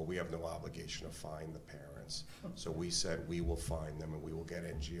 well, we have no obligation to find the parents. So we said we will find them, and we will get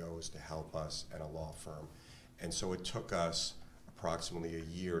NGOs to help us and a law firm. And so it took us approximately a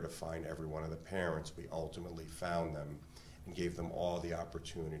year to find every one of the parents. We ultimately found them and gave them all the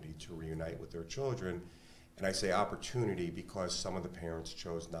opportunity to reunite with their children. And I say opportunity because some of the parents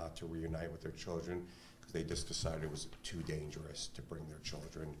chose not to reunite with their children because they just decided it was too dangerous to bring their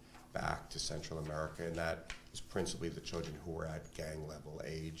children back to Central America. And that was principally the children who were at gang level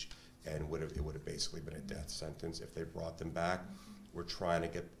age. and it would have basically been a death sentence if they brought them back. We're trying to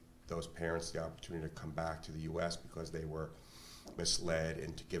get those parents the opportunity to come back to the U.S. because they were misled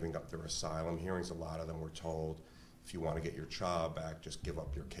into giving up their asylum hearings. A lot of them were told, if you want to get your child back, just give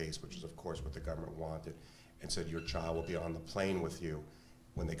up your case, which is, of course, what the government wanted, and said your child will be on the plane with you.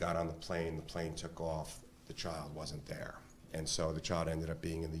 When they got on the plane took off, the child wasn't there. And so the child ended up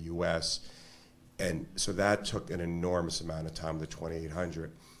being in the U.S., and so that took an enormous amount of time, the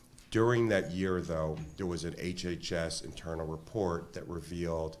 2,800. During that year, though, there was an HHS internal report that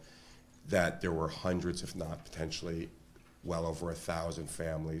revealed that there were hundreds, if not potentially well over 1,000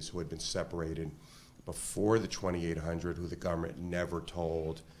 families who had been separated before the 2,800, who the government never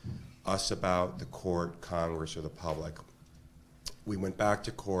told us about, the court, Congress, or the public. We went back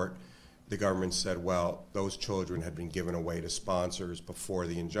to court. The government said, well, those children had been given away to sponsors before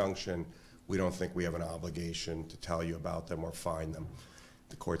the injunction. We don't think we have an obligation to tell you about them or find them.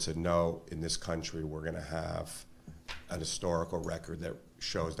 The court said, no, in this country we're going to have an historical record that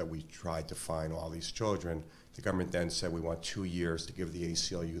shows that we tried to find all these children. The government then said we want 2 years to give the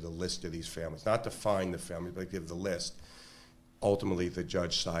ACLU the list of these families, not to find the families, but give the list. Ultimately, the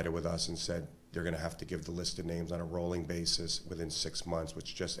judge sided with us and said they're going to have to give the list of names on a rolling basis within 6 months,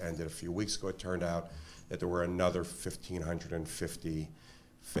 which just ended a few weeks ago. It turned out that there were another 1,550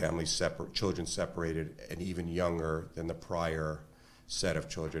 children separated, and even younger than the prior set of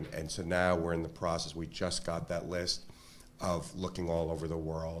children. And so now we're in the process, we just got that list, of looking all over the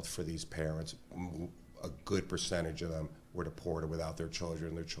world for these parents. A good percentage of them were deported without their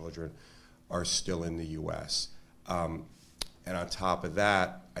children. Their children are still in the U.S. And on top of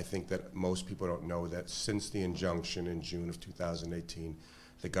that, I think that most people don't know that since the injunction in June of 2018,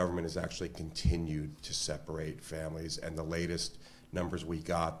 the government has actually continued to separate families. And the latest numbers we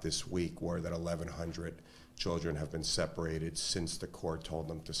got this week were that 1,100 children have been separated since the court told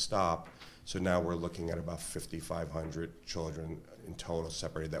them to stop. So now we're looking at about 5,500 children in total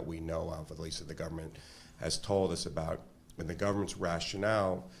separated that we know of, at least that the government has told us about. And the government's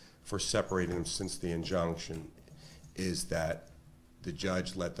rationale for separating them since the injunction is that the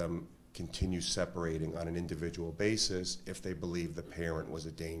judge let them continue separating on an individual basis if they believe the parent was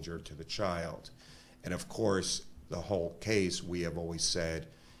a danger to the child. And of course, the whole case, we have always said,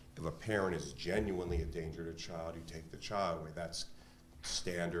 if a parent is genuinely a danger to the child, you take the child away. That's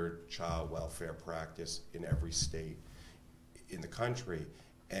standard child welfare practice in every state in the country.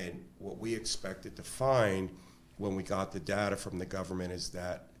 And what we expected to find when we got the data from the government is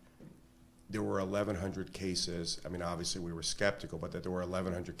that there were 1,100 cases. I mean, obviously we were skeptical, but that there were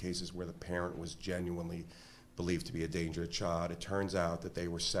 1,100 cases where the parent was genuinely believed to be a danger to the child. It turns out that they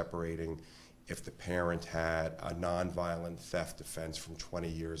were separating if the parent had a nonviolent theft offense from 20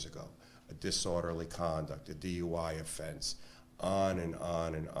 years ago, a disorderly conduct, a DUI offense, on and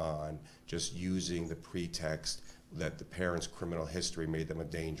on and on, just using the pretext that the parent's criminal history made them a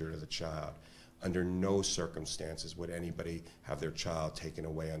danger to the child. Under no circumstances would anybody have their child taken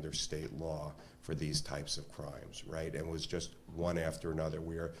away under state law for these types of crimes, right? And it was just one after another.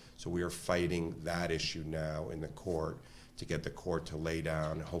 So we are fighting that issue now in the court to get the court to lay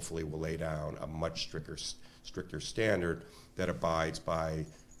down, hopefully will lay down a much stricter standard that abides by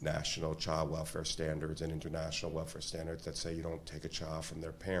national child welfare standards and international welfare standards that say you don't take a child from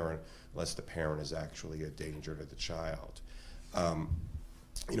their parent unless the parent is actually a danger to the child.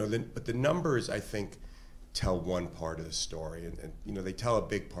 But the numbers, I think, tell one part of the story, and they tell a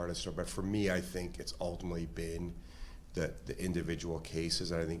big part of the story. But for me, I think it's ultimately been the individual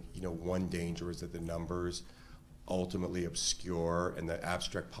cases. And I think one danger is that the numbers ultimately obscure, and the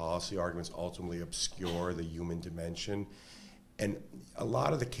abstract policy arguments ultimately obscure the human dimension. And a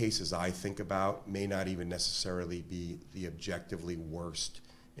lot of the cases I think about may not even necessarily be the objectively worst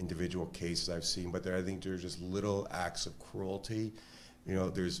individual cases I've seen, but I think there's just little acts of cruelty.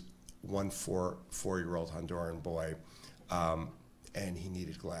 There's one four-year-old Honduran boy, and he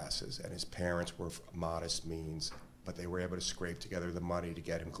needed glasses, and his parents were modest means, but they were able to scrape together the money to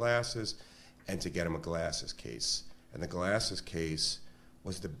get him glasses and to get him a glasses case. And the glasses case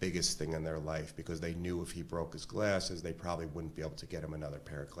was the biggest thing in their life because they knew if he broke his glasses, they probably wouldn't be able to get him another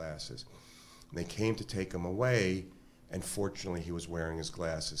pair of glasses. And they came to take him away, and fortunately he was wearing his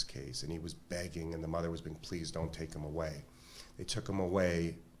glasses case, and he was begging, and the mother was being, please don't take him away. They took him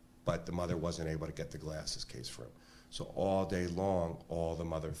away, but the mother wasn't able to get the glasses case for him. So all day long, all the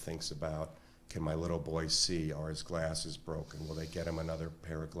mother thinks about, can my little boy see? Are his glasses broken? Will they get him another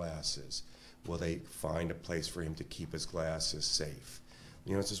pair of glasses? Will they find a place for him to keep his glasses safe?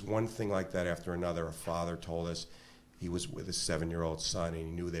 It's just one thing like that after another. A father told us he was with his 7-year-old son, and he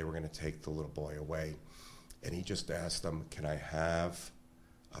knew they were going to take the little boy away. And he just asked them, can I have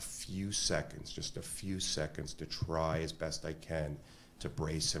a few seconds, just a few seconds to try as best I can to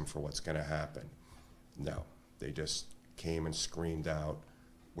brace him for what's going to happen. No, they just came and screamed out,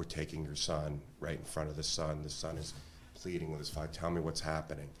 "We're taking your son," right in front of the son. The son is pleading with his father, "Tell me what's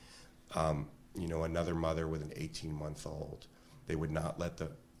happening." You know, another mother with an 18-month-old, they would not let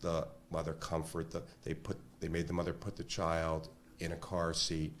the mother comfort they made the mother put the child in a car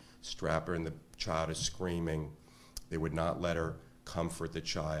seat, strap her, and the child is screaming. They would not let her comfort the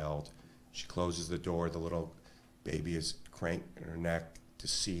child. She closes the door, the little baby is cranking her neck to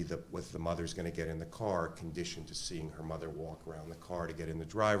see what the mother's going to get in the car, conditioned to seeing her mother walk around the car to get in the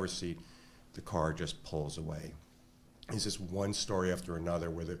driver's seat. The car just pulls away. It's just one story after another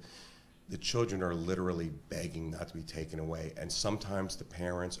where the children are literally begging not to be taken away, and sometimes the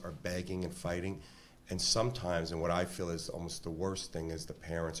parents are begging and fighting, and sometimes, and what I feel is almost the worst thing, is the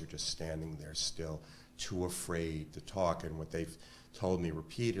parents are just standing there still, too afraid to talk. And what they've told me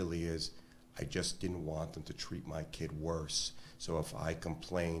repeatedly is, "I just didn't want them to treat my kid worse. So if I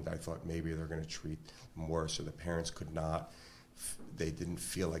complained, I thought maybe they're going to treat them worse." So the parents could not, they didn't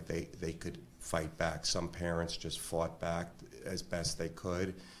feel like they could fight back. Some parents just fought back as best they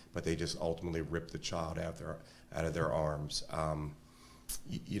could, but they just ultimately ripped the child out of their arms.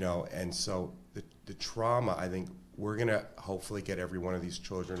 You know, and so the trauma, I think we're going to hopefully get every one of these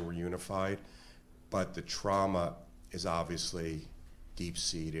children reunified, but the trauma is obviously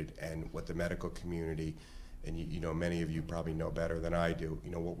deep-seated, and what the medical community, and you know, many of you probably know better than I do,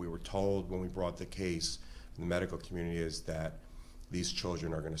 you know, what we were told when we brought the case in the medical community is that these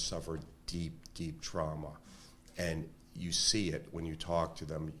children are going to suffer deep, deep trauma. And you see it when you talk to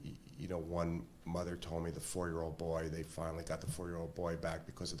them. You know, one mother told me the 4-year-old boy, they finally got the 4-year-old boy back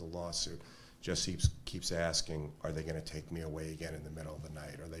because of the lawsuit, just keeps asking, "Are they going to take me away again in the middle of the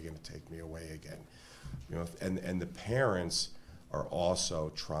night? Are they going to take me away again?" You know, and the parents are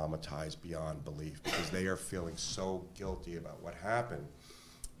also traumatized beyond belief because they are feeling so guilty about what happened,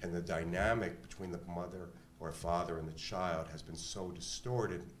 and the dynamic between the mother or father and the child has been so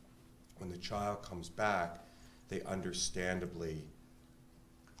distorted. When the child comes back, they understandably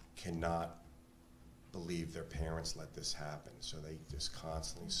cannot believe their parents let this happen. So they just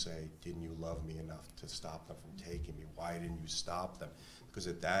constantly say, "Didn't you love me enough to stop them from taking me? Why didn't you stop them?" Because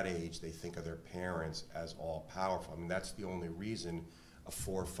at that age, they think of their parents as all powerful. I mean, that's the only reason a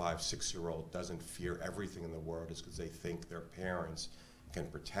 4-, 5-, 6-year-old doesn't fear everything in the world, is because they think their parents can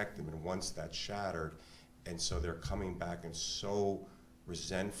protect them. And once that's shattered, and so they're coming back and so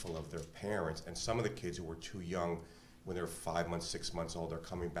resentful of their parents. And some of the kids who were too young, when they're 5 months, 6 months old, they're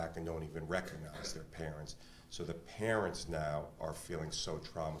coming back and don't even recognize their parents. So the parents now are feeling so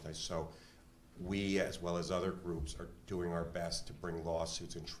traumatized. So we, as well as other groups, are doing our best to bring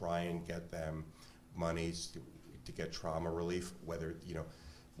lawsuits and try and get them monies to get trauma relief. Whether, you know,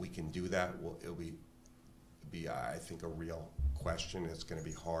 we can do that, it'll be I think, a real question. It's going to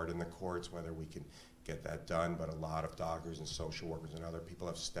be hard in the courts whether we can get that done, but a lot of doctors and social workers and other people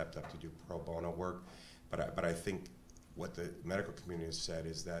have stepped up to do pro bono work. But I think what the medical community has said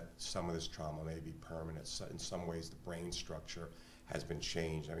is that some of this trauma may be permanent. So in some ways, the brain structure has been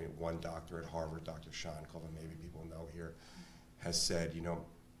changed. I mean, one doctor at Harvard, Dr. Sean Colvin, maybe people know here, has said, you know,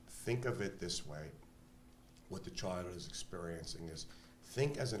 think of it this way. What the child is experiencing is,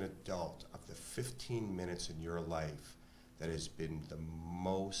 think as an adult of the 15 minutes in your life that has been the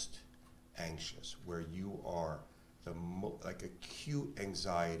most anxious, where you are like acute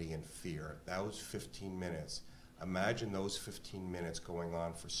anxiety and fear. Those 15 minutes, imagine those 15 minutes going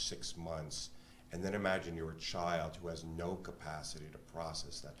on for 6 months, and then imagine you're a child who has no capacity to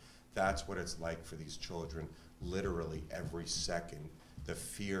process that. That's what it's like for these children, literally every second, the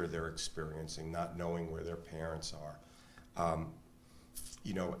fear they're experiencing, not knowing where their parents are.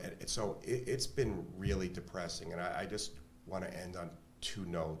 You know, and so it's been really depressing, and I just want to end on 2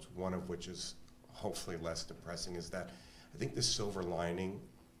 notes, one of which is hopefully less depressing, is that I think the silver lining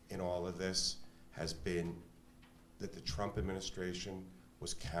in all of this has been that the Trump administration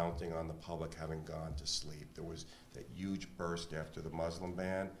was counting on the public having gone to sleep. There was that huge burst after the Muslim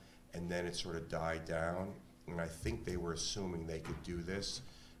ban, and then it sort of died down, and I think they were assuming they could do this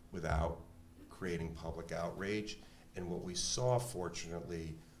without creating public outrage. And what we saw,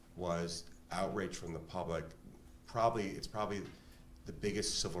 fortunately, was outrage from the public. It's probably the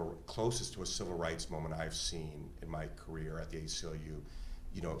biggest closest to a civil rights moment I've seen in my career at the ACLU.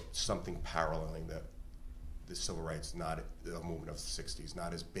 You know, something paralleling the civil rights, not the movement of the 60s,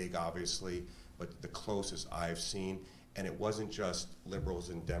 not as big, obviously, but the closest I've seen. And it wasn't just liberals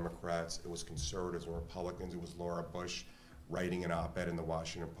and Democrats, it was conservatives and Republicans. It was Laura Bush writing an op-ed in the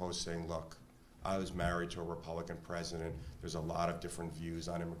Washington Post saying, look, I was married to a Republican president. There's a lot of different views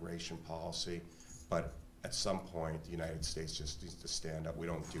on immigration policy, but at some point, the United States just needs to stand up. We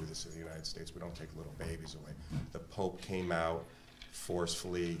don't do this in the United States. We don't take little babies away. The Pope came out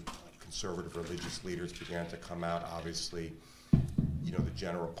forcefully. Conservative religious leaders began to come out. Obviously, you know, the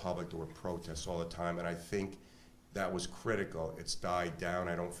general public, there were protests all the time, and I think that was critical. It's died down.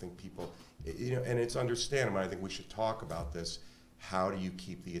 I don't think people, you know, and it's understandable. I think we should talk about this. How do you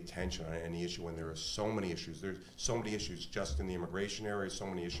keep the attention on any issue when there are so many issues? There's so many issues just in the immigration area, so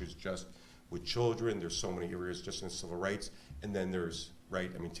many issues just with children, there's so many areas just in civil rights, and then there's, right,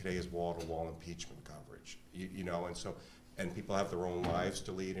 I mean, today is wall-to-wall impeachment coverage, you know, and so, and people have their own lives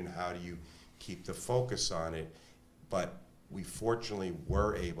to lead, and how do you keep the focus on it? But we fortunately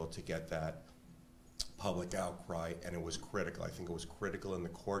were able to get that public outcry, and it was critical. I think it was critical in the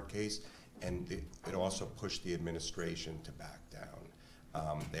court case, and it also pushed the administration to back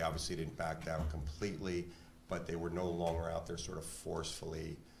down. They obviously didn't back down completely, but they were no longer out there sort of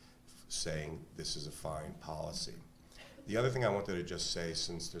forcefully saying this is a fine policy. The other thing I wanted to just say,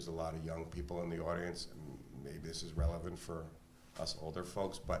 since there's a lot of young people in the audience, maybe this is relevant for us older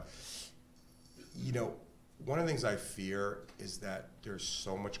folks, but you know, one of the things I fear is that there's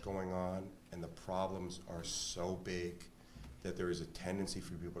so much going on and the problems are so big that there is a tendency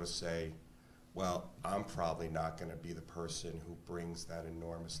for people to say, well, I'm probably not going to be the person who brings that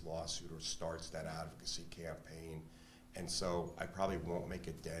enormous lawsuit or starts that advocacy campaign, and so I probably won't make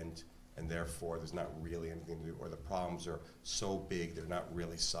a dent, and therefore there's not really anything to do, or the problems are so big they're not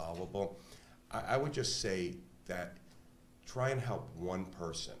really solvable. I would just say that try and help one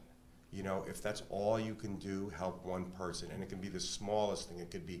person. You know, if that's all you can do, help one person, and it can be the smallest thing.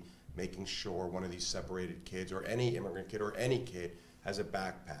 It could be making sure one of these separated kids, or any immigrant kid, or any kid, has a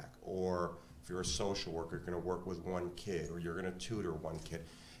backpack, or if you're a social worker, you're going to work with one kid, or you're going to tutor one kid.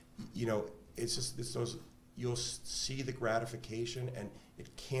 You know, it's just, it's those, you'll see the gratification, and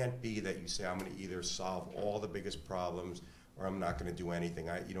it can't be that you say, I'm going to either solve all the biggest problems, or I'm not going to do anything.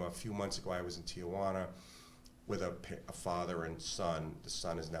 You know, a few months ago, I was in Tijuana with a father and son. The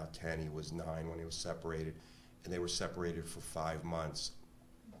son is now 10, he was 9 when he was separated, and they were separated for 5 months.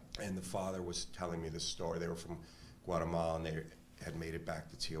 And the father was telling me this story. They were from Guatemala, and they had made it back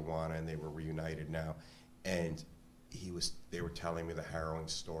to Tijuana, and they were reunited now. And they were telling me the harrowing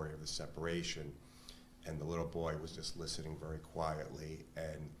story of the separation, and the little boy was just listening very quietly,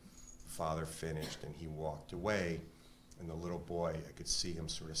 and father finished, and he walked away, and the little boy, I could see him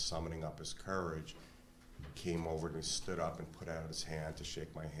sort of summoning up his courage, came over to me, stood up and put out his hand to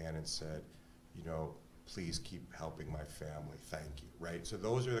shake my hand and said, you know, please keep helping my family, thank you, right? So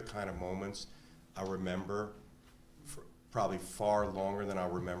those are the kind of moments I remember for probably far longer than I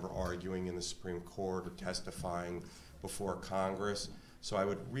remember arguing in the Supreme Court or testifying before Congress. So I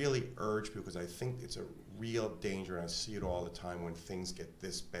would really urge people, because I think it's a real danger, and I see it all the time when things get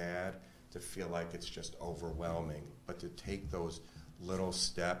this bad, to feel like it's just overwhelming. But to take those little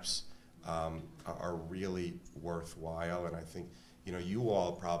steps are really worthwhile, and I think, you know, you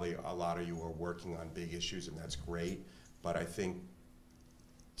all probably, a lot of you are working on big issues, and that's great, but I think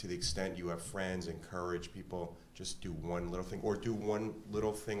to the extent you have friends, encourage people, just do one little thing, or do one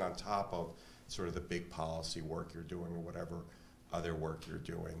little thing on top of sort of the big policy work you're doing, or whatever other work you're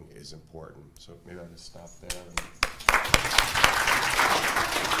doing is important. So maybe I'll just stop there.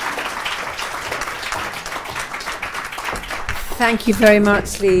 Thank you very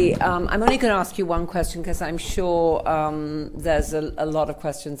much, Lee. I'm only going to ask you one question, because I'm sure there's a lot of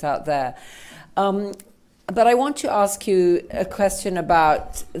questions out there. But I want to ask you a question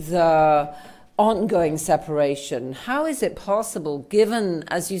about the ongoing separation. How is it possible, given,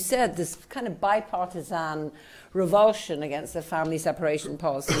 as you said, this kind of bipartisan revulsion against the family separation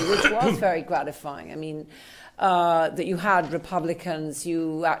policy, which was very gratifying? I mean, that you had Republicans,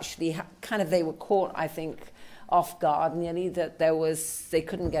 you actually they were caught, I think, off guard nearly, that they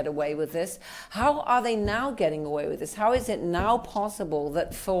couldn't get away with this. How are they now getting away with this? How is it now possible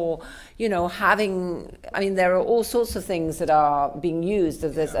that for, you know, there are all sorts of things that are being used.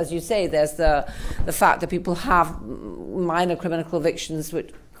 There's, as you say, there's the fact that people have minor criminal convictions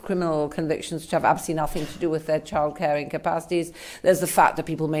which have absolutely nothing to do with their child caring capacities. There's the fact that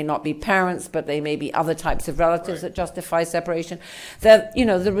people may not be parents, but they may be other types of relatives that justify separation. That, you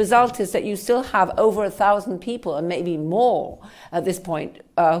know, the result is that you still have over 1,000 people, and maybe more at this point,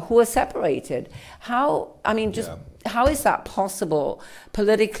 who are separated. How is that possible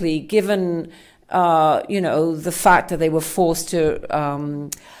politically, given, you know, the fact that they were forced to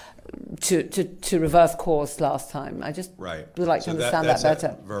reverse course last time? I just would like to understand that better. That's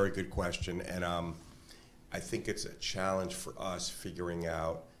a very good question, and I think it's a challenge for us figuring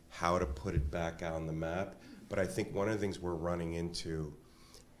out how to put it back on the map. But I think one of the things we're running into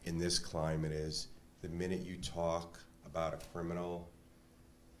in this climate is the minute you talk about a criminal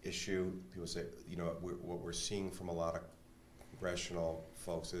issue, people say, you know, what we're seeing from a lot of congressional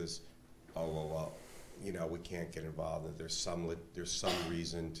folks is, oh, well, you know, we can't get involved. There's some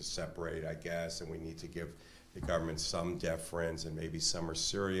reason to separate, I guess, and we need to give the government some deference, and maybe some are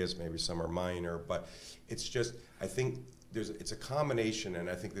serious, maybe some are minor, but it's just, I think it's a combination, and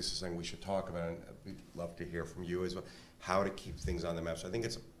I think this is something we should talk about, and we'd love to hear from you as well, how to keep things on the map. So I think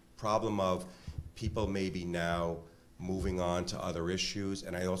it's a problem of people maybe now moving on to other issues,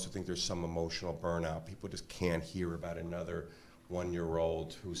 and I also think there's some emotional burnout. People just can't hear about another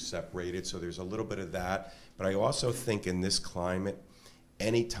one-year-old who's separated, so there's a little bit of that. But I also think in this climate,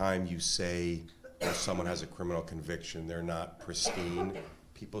 anytime you say someone has a criminal conviction, they're not pristine,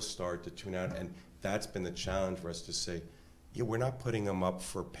 people start to tune out, and that's been the challenge for us to say, yeah, we're not putting them up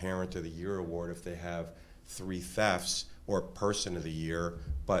for Parent of the Year award if they have 3 thefts, or Person of the Year,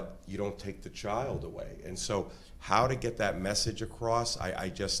 but you don't take the child away. And so how to get that message across, I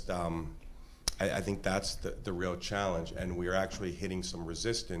think that's the real challenge, and we're actually hitting some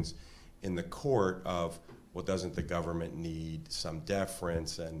resistance in the court of, well, doesn't the government need some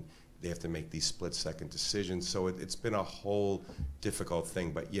deference, and they have to make these split-second decisions. So it's been a whole difficult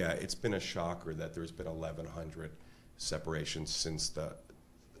thing, but yeah, it's been a shocker that there's been 1,100 separations since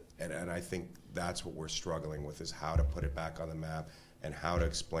and I think that's what we're struggling with, is how to put it back on the map and how to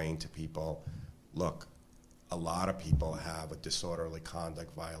explain to people, look, a lot of people have a disorderly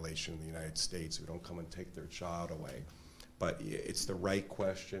conduct violation in the United States who don't come and take their child away. But it's the right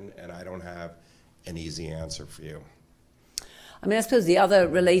question, and I don't have an easy answer for you. I mean, I suppose the other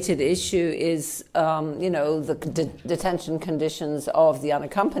related issue is, you know, the detention conditions of the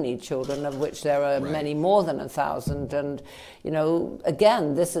unaccompanied children, of which there are many more than 1,000. And, you know,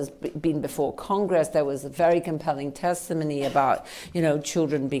 again, this has been before Congress. There was a very compelling testimony about, you know,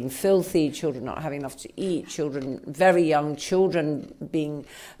 children being filthy, children not having enough to eat, children, very young children being,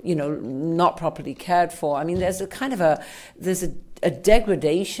 you know, not properly cared for. I mean, there's a kind of a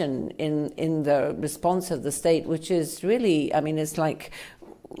degradation in the response of the state, which is really, I mean, it's like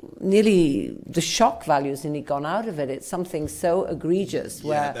nearly the shock value's nearly gone out of it. It's something so egregious.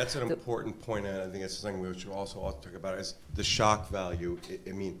 Yeah, that's an important point, and I think it's something we should also talk about, is the shock value.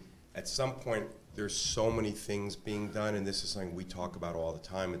 I mean, at some point, there's so many things being done, and this is something we talk about all the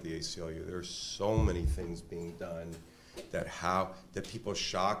time at the ACLU. There's so many things being done that people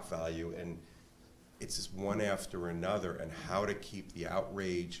shock value, and it's just one after another, and how to keep the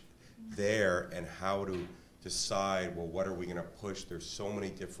outrage there and how to decide, well, what are we going to push? There's so many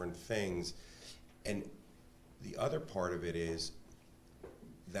different things. And the other part of it is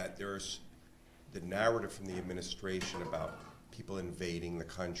that there's the narrative from the administration about people invading the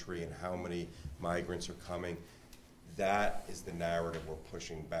country and how many migrants are coming. That is the narrative we're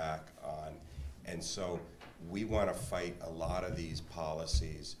pushing back on. And so we want to fight a lot of these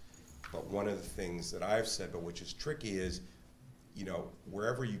policies. But one of the things that I've said, but which is tricky, is, you know,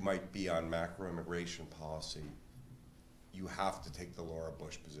 wherever you might be on macro immigration policy, you have to take the Laura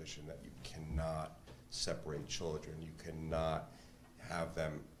Bush position that you cannot separate children. You cannot have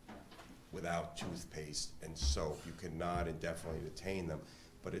them without toothpaste and soap. You cannot indefinitely detain them.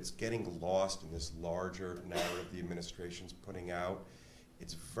 But it's getting lost in this larger narrative the administration's putting out.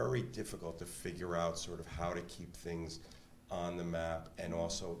 It's very difficult to figure out sort of how to keep things on the map and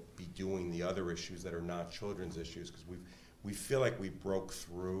also be doing the other issues that are not children's issues, because we feel like we broke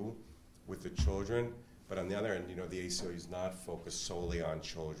through with the children, but on the other end, you know, the ACLU is not focused solely on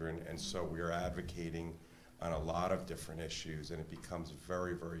children, and so we are advocating on a lot of different issues, and it becomes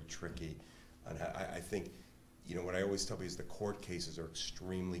very, very tricky. And I think, you know, what I always tell people is the court cases are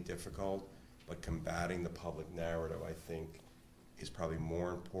extremely difficult, but combating the public narrative, I think, is probably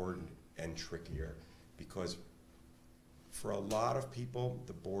more important and trickier, because for a lot of people,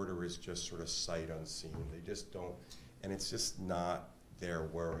 the border is just sort of sight unseen. They just don't, and it's just not their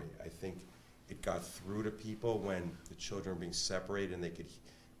worry. I think it got through to people when the children were being separated, and they could,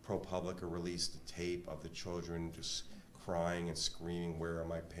 ProPublica released a tape of the children just crying and screaming, "Where are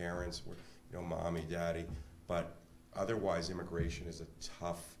my parents? Where, you know, mommy, daddy?" But otherwise, immigration is a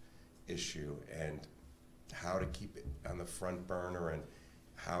tough issue, and how to keep it on the front burner and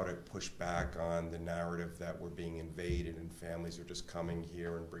how to push back on the narrative that we're being invaded and families are just coming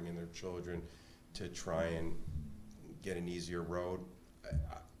here and bringing their children to try and get an easier road.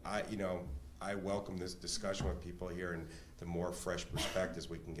 I welcome this discussion with people here and the more fresh perspectives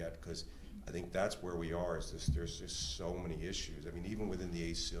we can get, because I think that's where we are. There's just so many issues. I mean, even within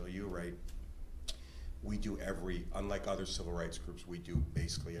the ACLU, right? we do unlike other civil rights groups, we do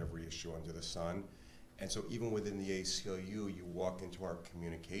basically every issue under the sun. And so even within the ACLU, you walk into our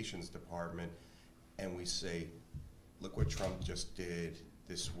communications department and we say, look what Trump just did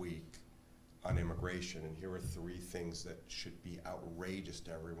this week on immigration, and here are 3 things that should be outrageous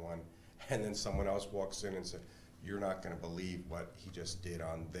to everyone. And then someone else walks in and says, you're not going to believe what he just did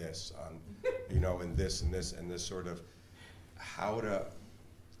on this, and this and this, and this sort of how to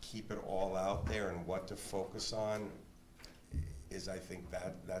keep it all out there and what to focus on is, I think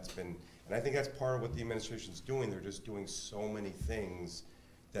that's been, and I think that's part of what the administration's doing. They're just doing so many things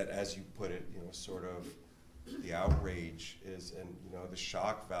that, as you put it, sort of the outrage is, and the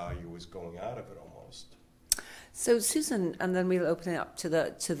shock value is going out of it almost. So Susan, and then we'll open it up to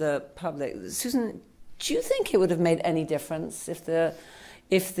the public. Susan, do you think it would have made any difference if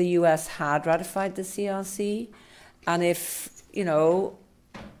the US had ratified the CRC, and if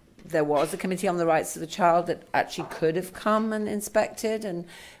there was a Committee on the Rights of the Child that actually could have come and inspected, and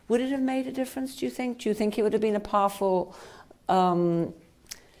would it have made a difference, do you think? Do you think it would have been a powerful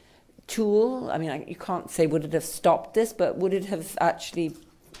tool? I mean, you can't say would it have stopped this, but would it have actually,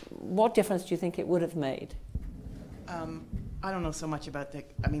 what difference do you think it would have made? I don't know so much about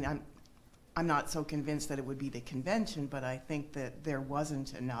I'm not so convinced that it would be the convention, but I think that there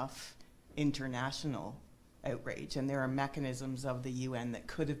wasn't enough international outrage, and there are mechanisms of the UN that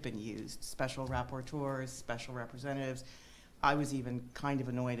could have been used, special rapporteurs, special representatives. I was even kind of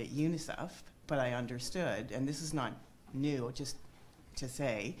annoyed at UNICEF, but I understood, and this is not new, just to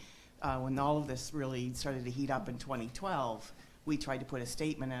say, when all of this really started to heat up in 2012, we tried to put a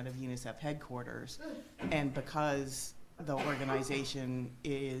statement out of UNICEF headquarters, and because the organization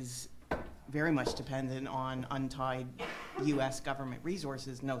is very much dependent on untied US government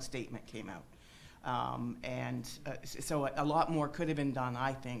resources, no statement came out. So a lot more could have been done,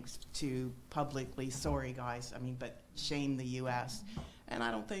 I think, to publicly, sorry guys, but shame the US. And I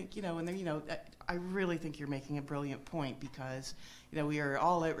don't think, I really think you're making a brilliant point, because, we are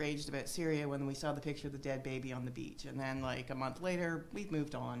all outraged about Syria when we saw the picture of the dead baby on the beach. And then like a month later, we've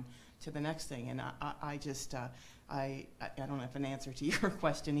moved on to the next thing. And I don't have an answer to your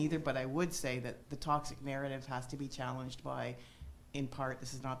question either, but I would say that the toxic narrative has to be challenged by, in part,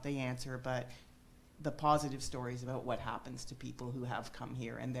 this is not the answer, but the positive stories about what happens to people who have come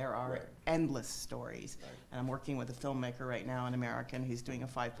here, and there are endless stories. Right. And I'm working with a filmmaker right now, an American, who's doing a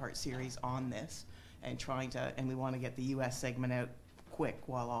 5-part series on this, and and we want to get the US segment out quick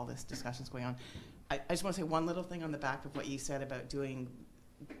while all this discussion's going on. I just want to say one little thing on the back of what you said about doing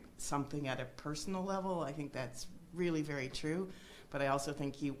something at a personal level. I think that's really very true, but I also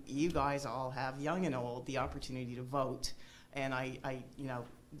think you guys all have, young and old, the opportunity to vote, and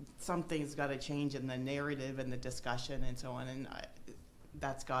something's got to change in the narrative and the discussion and so on, and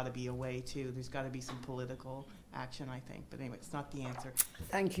that's got to be a way too. There's got to be some political action, I think. But anyway, it's not the answer.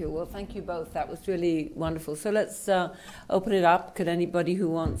 Thank you. Well, thank you both. That was really wonderful. So let's open it up. Could anybody who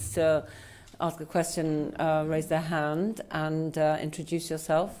wants to ask a question raise their hand and introduce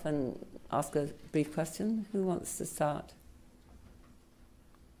yourself and ask a brief question? Who wants to start?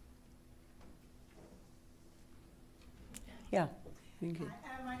 Yeah. Thank you.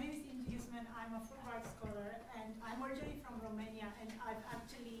 My name is Immigrants. I'm a food rights scholar, and I'm originally from Romania, and I've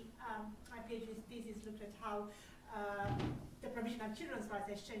actually, my PhD thesis looked at how the provision of children's rights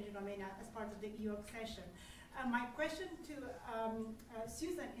has changed in Romania as part of the EU accession. My question to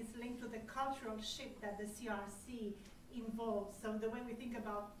Susan is linked to the cultural shift that the CRC involves. So the way we think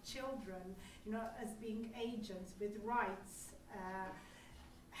about children, as being agents with rights,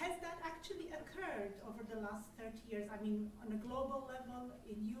 has that actually occurred over the last 30 years? I mean, on a global level,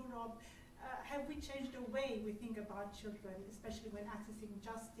 in Europe, have we changed the way we think about children, especially when accessing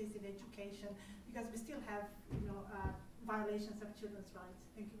justice in education? Because we still have, violations of children's rights.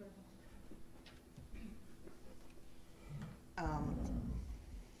 Thank you very much.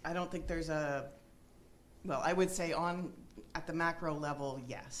 I don't think there's I would say at the macro level,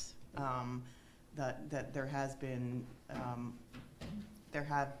 yes, that there has been. There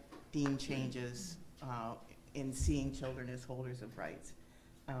have been changes in seeing children as holders of rights.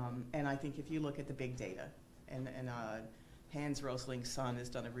 And I think if you look at the big data, and Hans Rosling's son has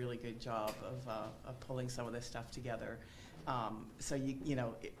done a really good job of pulling some of this stuff together. So,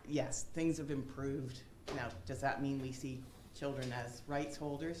 yes, things have improved. Now, does that mean we see children as rights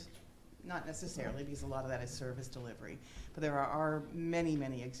holders? Not necessarily, because a lot of that is service delivery. But there are many,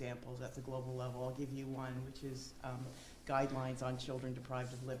 many examples at the global level. I'll give you one, which is guidelines on children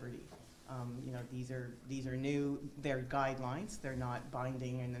deprived of liberty. You know, these are new. They're guidelines. They're not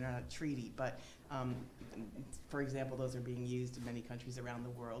binding, and they're not a treaty. But for example, those are being used in many countries around the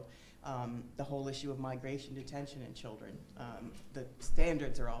world. The whole issue of migration detention in children. The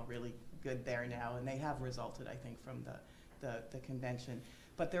standards are all really good there now, and they have resulted, I think, from the convention.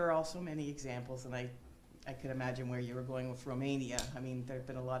 But there are also many examples, and I could imagine where you were going with Romania. I mean, there have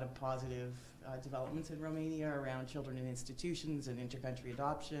been a lot of positive developments in Romania around children in institutions and intercountry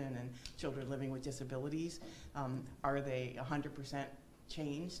adoption and children living with disabilities. Are they 100%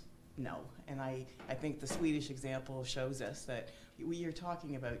 changed? No. And I think the Swedish example shows us that we are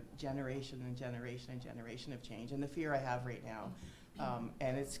talking about generation and generation and generation of change. And the fear I have right now,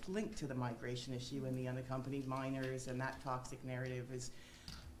 and it's linked to the migration issue and the unaccompanied minors, and that toxic narrative is,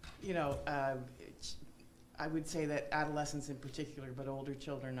 you know, I would say that adolescents in particular, but older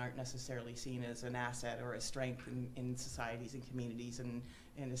children aren't necessarily seen as an asset or a strength in societies and communities, and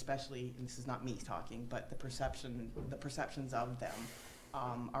especially, and this is not me talking, but the perceptions of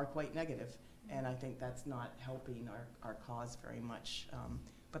them are quite negative, and I think that's not helping our cause very much.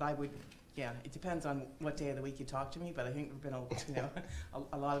 But I would, yeah, it depends on what day of the week you talk to me, but I think there've been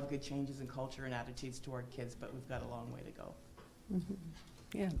a lot of good changes in culture and attitudes toward kids, but we've got a long way to go. Mm-hmm.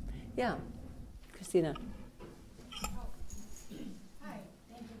 Yeah, yeah, Christina. Hi,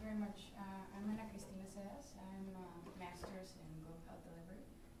 thank you very much. I'm Ana Cristina Saez. I'm a master's in global health delivery,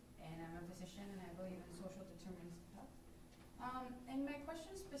 and I'm a physician, and I believe in social determinants of health. And my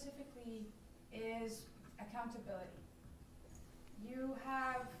question specifically is accountability. You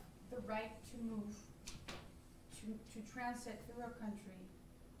have the right to move, to transit through a country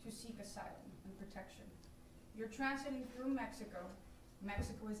to seek asylum and protection. You're transiting through Mexico.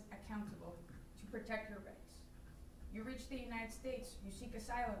 Mexico is accountable to protect your rights. You reach the United States, you seek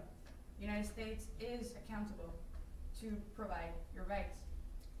asylum. The United States is accountable to provide your rights.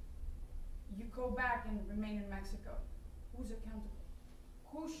 You go back and remain in Mexico. Who's accountable?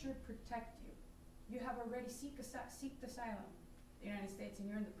 Who should protect you? You have already seeked asylum in the United States, and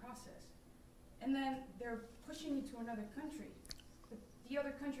you're in the process. And then they're pushing you to another country. But the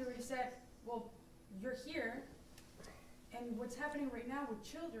other country already said, well, you're here, and what's happening right now with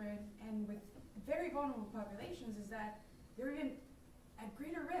children and with very vulnerable populations is that they're even at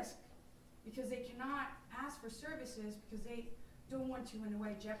greater risk because they cannot ask for services because they don't want to, in a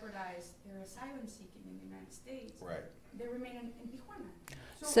way, jeopardize their asylum seeking in the United States. Right. They remain in Tijuana.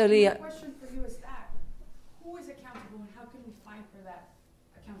 So my question for you is that, who is accountable and how can we fight for that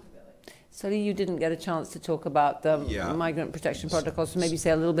accountability? So you didn't get a chance to talk about the migrant protection protocols, so maybe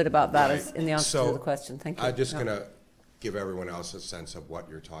say a little bit about that as in the answer to the question. Thank you. I'm just going to give everyone else a sense of what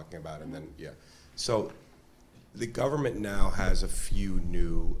you're talking about, and then, So the government now has a few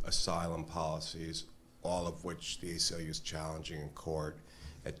new asylum policies, all of which the ACLU is challenging in court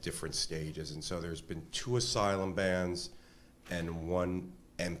at different stages. And so there's been 2 asylum bans and 1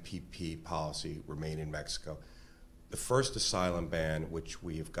 MPP policy remain in Mexico. The first asylum ban, which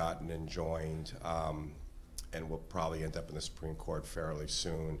we have gotten enjoined and will probably end up in the Supreme Court fairly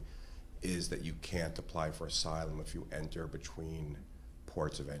soon, is that you can't apply for asylum if you enter between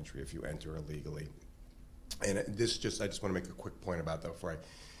ports of entry, if you enter illegally. And I just want to make a quick point about that before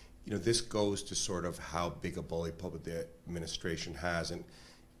this goes to sort of how big a bully pulpit the administration has. And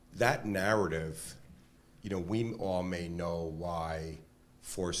that narrative, we all may know why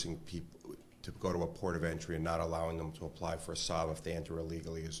forcing people to go to a port of entry and not allowing them to apply for asylum if they enter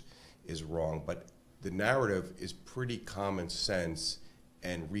illegally is wrong. But the narrative is pretty common sense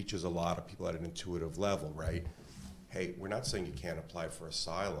and reaches a lot of people at an intuitive level, right? Hey, we're not saying you can't apply for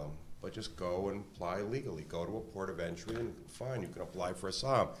asylum, but just go and apply legally. Go to a port of entry and fine, you can apply for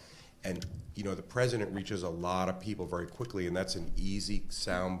asylum. And the president reaches a lot of people very quickly, and that's an easy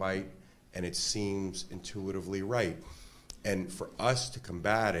soundbite, and it seems intuitively right. And for us to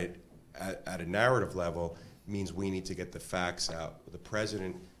combat it at a narrative level means we need to get the facts out. The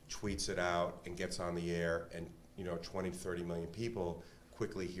president tweets it out and gets on the air, and 20, 30 million people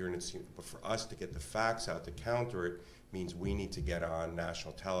quickly hear it. But for us to get the facts out to counter it means we need to get on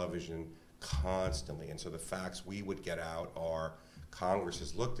national television constantly. And so the facts we would get out are Congress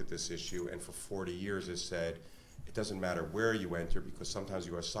has looked at this issue and for 40 years has said it doesn't matter where you enter, because sometimes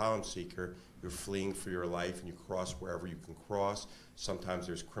you're an asylum seeker, you're fleeing for your life and you cross wherever you can cross. Sometimes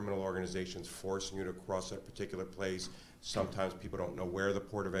there's criminal organizations forcing you to cross that particular place. Sometimes people don't know where the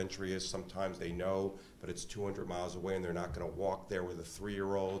port of entry is. Sometimes they know, but it's 200 miles away and they're not going to walk there with a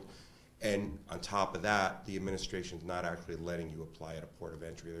 3-year-old. And on top of that, the administration's not actually letting you apply at a port of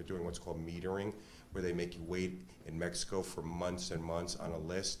entry. They're doing what's called metering, where they make you wait in Mexico for months and months on a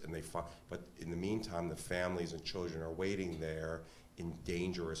list, and but in the meantime, the families and children are waiting there in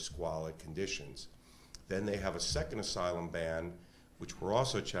dangerous, squalid conditions. Then they have a second asylum ban, which we're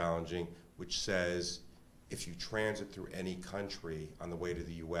also challenging, which says if you transit through any country on the way to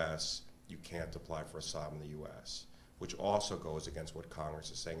the U.S., you can't apply for asylum in the U.S., which also goes against what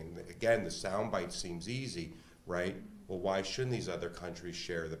Congress is saying. And again, the soundbite seems easy, right? Well, why shouldn't these other countries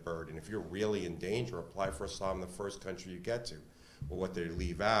share the burden? If you're really in danger, apply for asylum in the first country you get to. Well, what they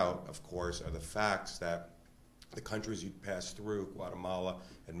leave out, of course, are the facts that the countries you pass through, Guatemala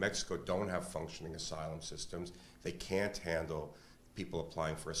and Mexico, don't have functioning asylum systems. They can't handle people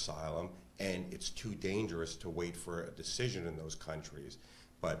applying for asylum, and it's too dangerous to wait for a decision in those countries.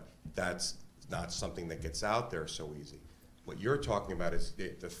 But that's not something that gets out there so easy. What you're talking about is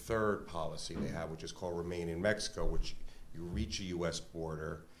the third policy they have, which is called Remain in Mexico, which you reach a U.S.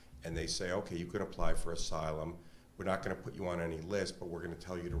 border, and they say, okay, you can apply for asylum. We're not going to put you on any list, but we're going to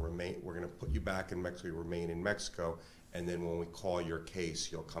tell you to remain. We're going to put you back in Mexico, you remain in Mexico, and then when we call your case,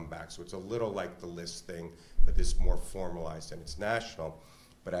 you'll come back. So it's a little like the list thing, but this is more formalized and it's national.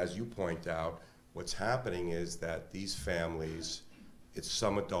 But as you point out, what's happening is that these families, it's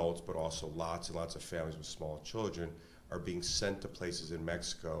some adults, but also lots and lots of families with small children, are being sent to places in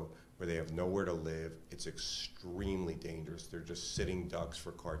Mexico where they have nowhere to live. It's extremely dangerous. They're just sitting ducks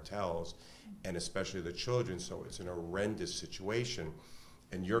for cartels, and especially the children, so it's an horrendous situation.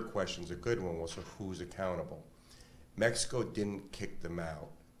 And your question's a good one. Well, so who's accountable? Mexico didn't kick them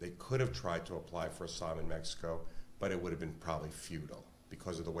out. They could have tried to apply for asylum in Mexico, but it would have been probably futile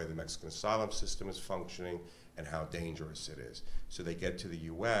because of the way the Mexican asylum system is functioning and how dangerous it is. So they get to the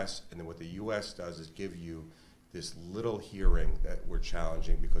U.S., and then what the U.S. does is give you this little hearing that we're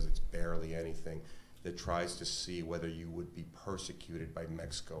challenging because it's barely anything, that tries to see whether you would be persecuted by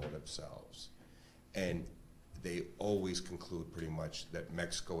Mexico themselves. And they always conclude pretty much that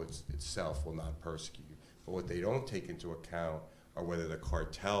Mexico itself will not persecute you. But what they don't take into account are whether the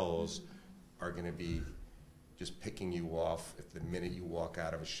cartels are going to be just picking you off at the minute you walk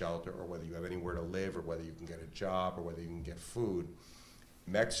out of a shelter, or whether you have anywhere to live, or whether you can get a job, or whether you can get food.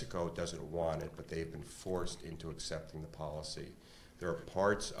 Mexico doesn't want it, but they've been forced into accepting the policy. There are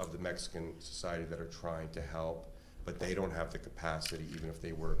parts of the Mexican society that are trying to help, but they don't have the capacity, even if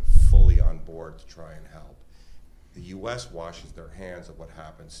they were fully on board, to try and help. The U.S. washes their hands of what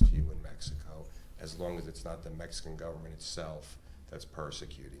happens to you in Mexico, as long as it's not the Mexican government itself that's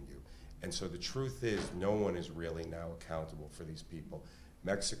persecuting you. And so the truth is, no one is really now accountable for these people.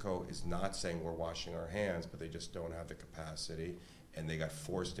 Mexico is not saying we're washing our hands, but they just don't have the capacity, and they got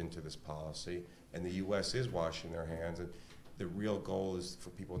forced into this policy. And the U.S. is washing their hands, and the real goal is for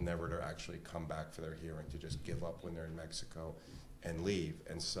people never to actually come back for their hearing, to just give up when they're in Mexico and leave.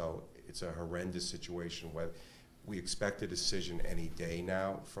 And so it's a horrendous situation where we expect a decision any day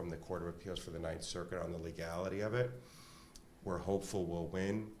now from the Court of Appeals for the Ninth Circuit on the legality of it. We're hopeful we'll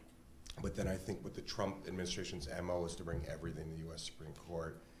win. But then I think what the Trump administration's MO is to bring everything to the U.S. Supreme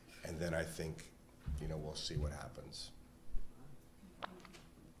Court, and then I think, we'll see what happens.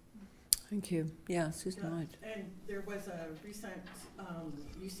 Thank you. Yeah, Susan Lloyd. And there was a recent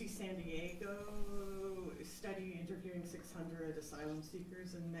UC San Diego study interviewing 600 asylum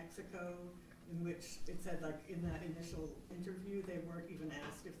seekers in Mexico, in which it said, like, in that initial interview, they weren't even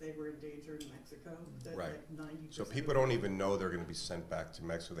asked if they were in danger in Mexico. That, right. Like 90%. So people don't even know they're going to be sent back to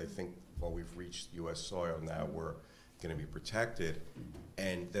Mexico. They think, well, we've reached U.S. soil, now we're going to be protected.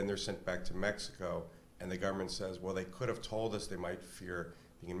 And then they're sent back to Mexico, and the government says, well, they could have told us they might fear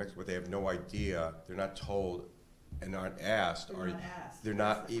being in Mexico, but they have no idea. They're not told and aren't asked. They're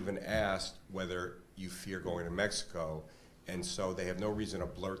not even asked whether you fear going to Mexico. And so they have no reason to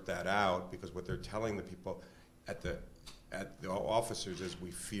blurt that out, because what they're telling the people at the officers is,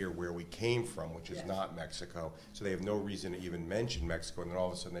 we fear where we came from, which is not Mexico. So they have no reason to even mention Mexico, and then all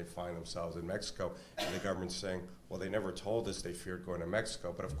of a sudden they find themselves in Mexico, and the government's saying, well, they never told us they feared going to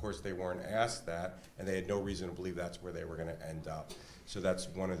Mexico, but of course they weren't asked that, and they had no reason to believe that's where they were going to end up. So that's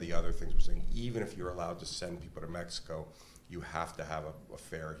one of the other things we're saying. Even if you're allowed to send people to Mexico, you have to have a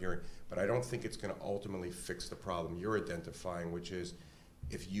fair hearing. But I don't think it's going to ultimately fix the problem you're identifying, which is,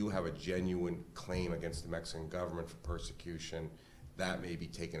 if you have a genuine claim against the Mexican government for persecution, that may be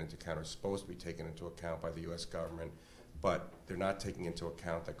taken into account, or supposed to be taken into account by the U.S. government, but they're not taking into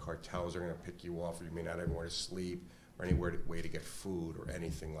account that cartels are going to pick you off, or you may not have anywhere to sleep, or anywhere way to get food, or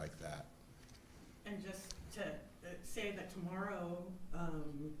anything like that. And just to say that tomorrow,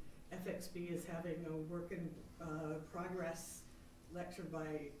 FXB is having a work in progress lecture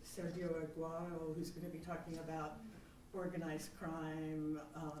by Sergio Aguado, who's going to be talking about organized crime,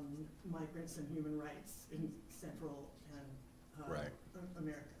 migrants, and human rights in Central and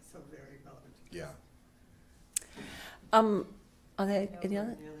America. So very relevant. Yeah. Are there any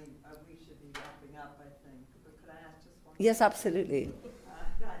other? Really, we should be wrapping up, I think. But could I ask just one? Yes, absolutely.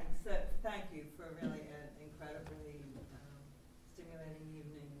 Thanks. Thank you for really an incredibly stimulating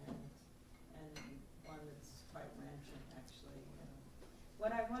evening and one that's quite wrenching, actually. What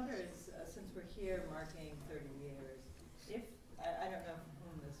I wonder is, since we're here marking 30 years, if I don't know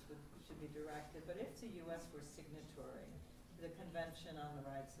whom this should be directed, but if the U.S. were signatory to the Convention on the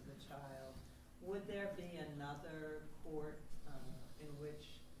Rights of the Child, would there be another court in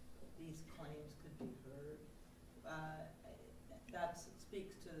which these claims could be heard? That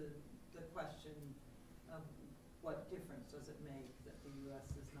speaks to the question of what difference does it make that the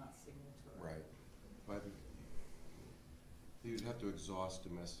U.S. is not signatory? Right. But you'd have to exhaust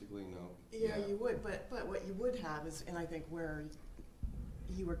domestically, no? Yeah, you would, but what you would have is, and I think where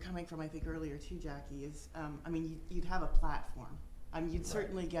you were coming from, I think earlier too, Jackie, is, I mean, you'd have a platform. I mean, you'd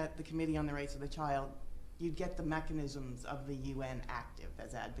certainly get the Committee on the Rights of the Child. You'd get the mechanisms of the UN active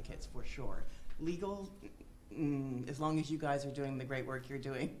as advocates, for sure. Legal, as long as you guys are doing the great work you're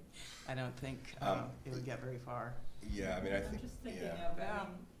doing, I don't think it would get very far. Yeah, I mean, I think, I'm just thinking of, I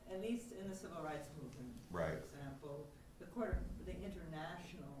mean, at least in the civil rights movement, right. for example, the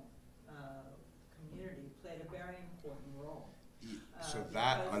international community played a very important role. So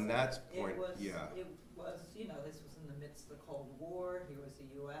that, on that point, it was, you know, this was in the midst of the Cold War. Here was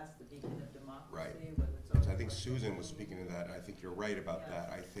the U.S., the beacon of democracy. Right. So I think Susan was speaking to that. I think you're right about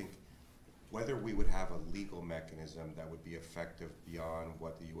that. I think whether we would have a legal mechanism that would be effective beyond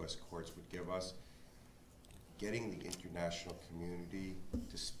what the U.S. courts would give us, getting the international community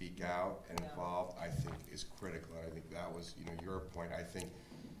to speak out and involve, I think, is critical. And I think that was, you know, your point. I think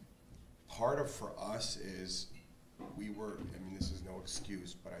part of, for us, is we were, I mean, this is no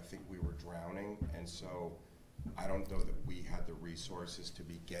excuse, but I think we were drowning, and so I don't know that we had the resources to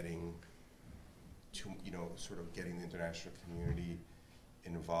be getting to, you know, sort of getting the international community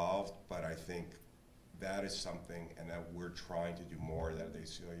involved, but I think that is something, and that we're trying to do more, that the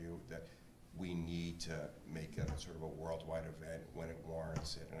ACLU, that we need to make a sort of a worldwide event when it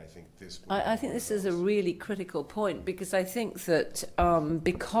warrants it, and I think this. I think this is a really critical point, because I think that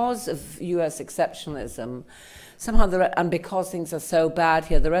because of U.S. exceptionalism, somehow, and because things are so bad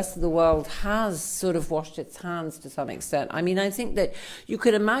here, the rest of the world has sort of washed its hands to some extent. I mean, I think that you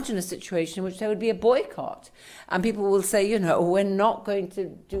could imagine a situation in which there would be a boycott, and people will say, you know, we're not going to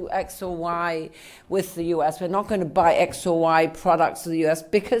do X or Y with the U.S., we're not going to buy X or Y products of the U.S.,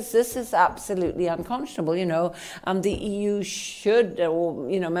 because this is absolutely unconscionable, you know, and the EU should, or,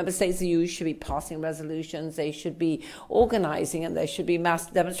 you know, member states of the EU should be passing resolutions, they should be organizing, and there should be mass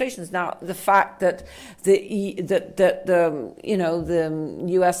demonstrations. Now, the fact that the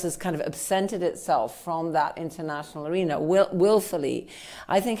U.S. has kind of absented itself from that international arena willfully,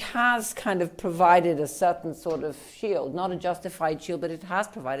 I think has kind of provided a certain sort of shield, not a justified shield, but it has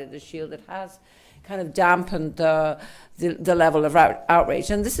provided a shield. It has kind of dampened the level of outrage.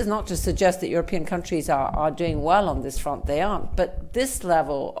 And this is not to suggest that European countries are doing well on this front. They aren't. But this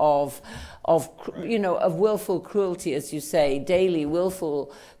level of willful cruelty, as you say, daily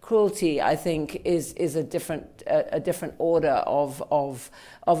willful cruelty, I think is a different order of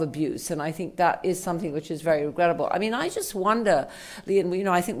abuse, and I think that is something which is very regrettable. I mean, I just wonder, Leon, you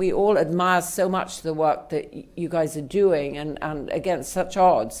know, I think we all admire so much the work that you guys are doing, and against such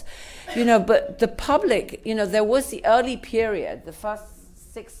odds, you know, but the public, you know, there was the early period, the first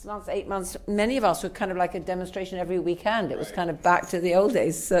 6 months, 8 months, many of us were kind of like a demonstration every weekend. It was kind of back to the old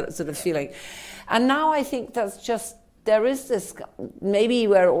days sort of feeling. And now I think that's just, there is this, maybe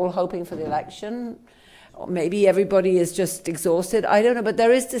we're all hoping for the election, or maybe everybody is just exhausted, I don't know, but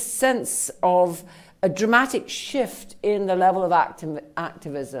there is this sense of a dramatic shift in the level of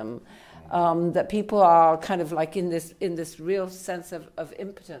activism, that people are kind of like in this real sense of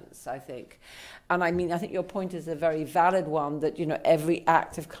impotence, I think. And I mean, I think your point is a very valid one, that, you know, every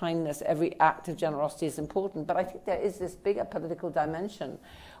act of kindness, every act of generosity is important. But I think there is this bigger political dimension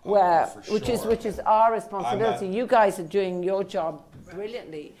where, which is our responsibility. You guys are doing your job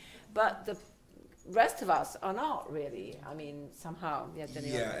brilliantly, but the rest of us are not really. I mean, somehow, yeah, Jenny.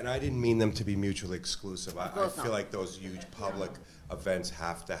 Yeah, and I didn't mean them to be mutually exclusive. I feel like those huge public events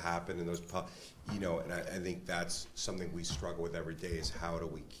have to happen, and those, you know, and I think that's something we struggle with every day, is how do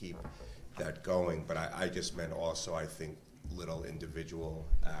we keep that going. But I just meant also, I think little individual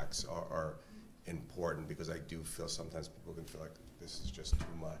acts are important, because I do feel sometimes people can feel like this is just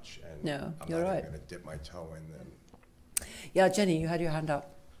too much, and no, I'm you're not right. going to dip my toe in then. Yeah, Jenny, you had your hand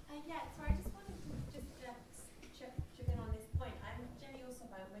up. Yeah, so I just wanted to chip in on this point. I'm Jenny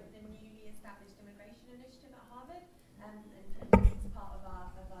Alsop. I'm with the newly established Immigration Initiative at Harvard, and it's part of our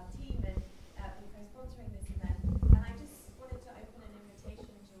team, and we're co-sponsoring this event. And I just wanted to open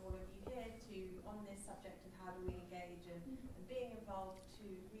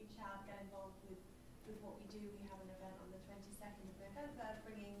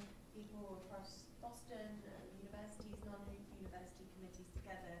people across Boston, universities, non-university committees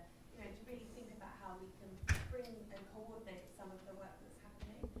together, you know, to really think about how we can bring and coordinate some of the work that's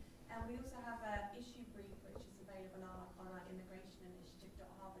happening. And we also have an issue brief which is available on our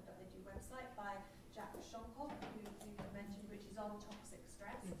immigrationinitiative.harvard.edu website by Jacqueline, who you mentioned, which is on toxic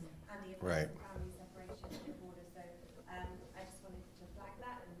stress and the effects of family separation at the border. So I just wanted to flag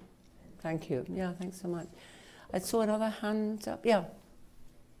that. And thank you. Yeah, thanks so much. I saw another hand up. Yeah.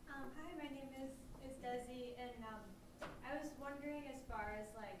 Hi, my name is Desi, and I was wondering, as far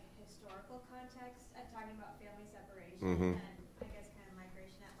as like historical context, talking about family separation and I guess kind of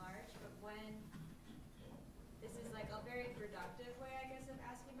migration at large, but when this is like a very productive way, I guess, of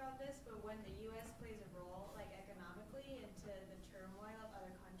asking about this, but when the U.S. plays a role, like economically, into the turmoil of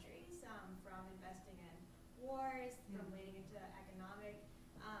other countries, from investing in wars, from leading into economic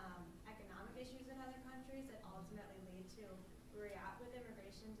issues in other countries that ultimately lead to where we're at with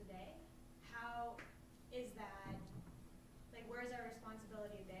immigration today, how is that, like, where's our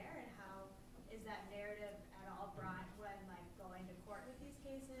responsibility there, and how is that narrative at all brought when, like, going to court with these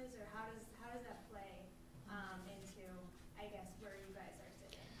cases, or how does that play into, I guess, where you guys are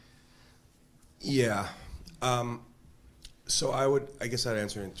sitting? Yeah. So I guess I'd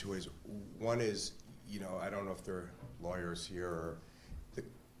answer it in two ways. One is, you know, I don't know if there are lawyers here, or the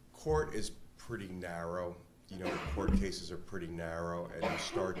court is pretty narrow. You know, the court cases are pretty narrow, and you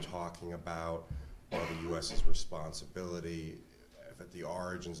start talking about, well, the U.S.'s responsibility at the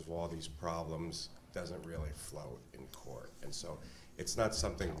origins of all these problems doesn't really float in court. And so it's not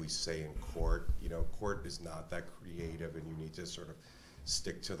something we say in court. You know, court is not that creative, and you need to sort of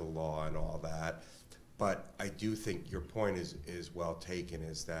stick to the law and all that. But I do think your point is well taken,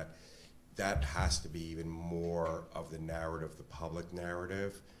 is that that has to be even more of the narrative, the public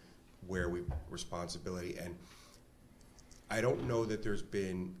narrative, where we responsibility. And I don't know that there's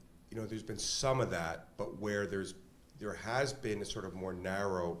been, you know, there's been some of that, but where there has been a sort of more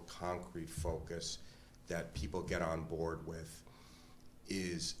narrow, concrete focus that people get on board with,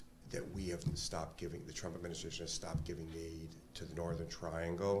 is that we have stopped giving, the Trump administration has stopped giving aid to the Northern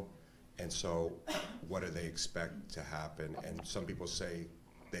Triangle. And so what do they expect to happen? And some people say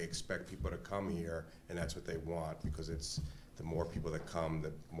they expect people to come here, and that's what they want, because it's, the more people that come,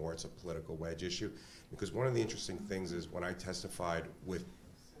 the more it's a political wedge issue. Because one of the interesting things is, when I testified with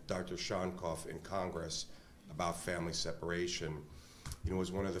Dr. Shonkoff in Congress about family separation, you know, it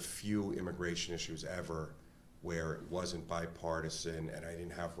was one of the few immigration issues ever where it wasn't bipartisan, and I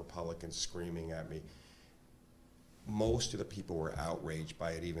didn't have Republicans screaming at me. Most of the people were outraged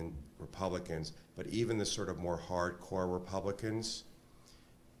by it, even Republicans, but even the sort of more hardcore Republicans,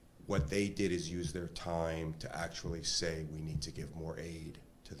 what they did is use their time to actually say we need to give more aid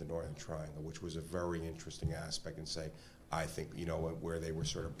to the Northern Triangle, which was a very interesting aspect, and say, I think, you know, where they were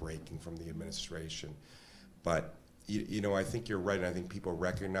sort of breaking from the administration. But, you know, I think you're right, and I think people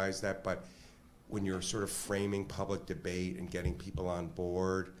recognize that, but when you're sort of framing public debate and getting people on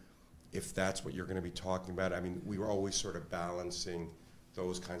board, if that's what you're going to be talking about, I mean, we were always sort of balancing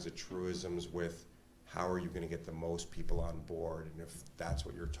those kinds of truisms with how are you going to get the most people on board, and if that's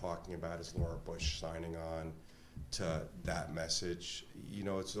what you're talking about is Laura Bush signing on to that message, you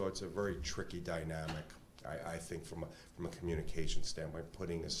know, so it's a very tricky dynamic, I think, from a communication standpoint,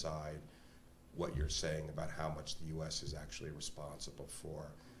 putting aside what you're saying about how much the U.S. is actually responsible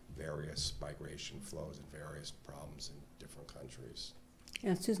for various migration flows and various problems in different countries.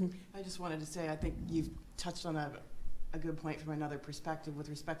 Yeah, Susan. I just wanted to say, I think you've touched on a good point from another perspective with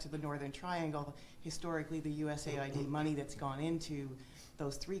respect to the Northern Triangle. Historically, the USAID money that's gone into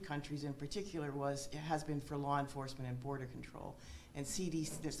those three countries in particular has been for law enforcement and border control. And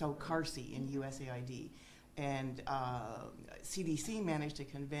CDC, so CARSI in USAID. And CDC managed to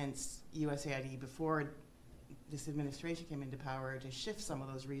convince USAID before this administration came into power to shift some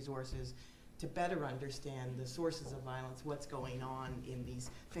of those resources to better understand the sources of violence, what's going on in these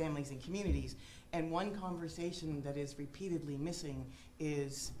families and communities. And one conversation that is repeatedly missing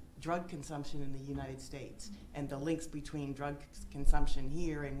is drug consumption in the United States and the links between drug consumption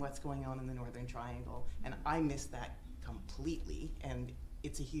here and what's going on in the Northern Triangle. And I missed that completely, and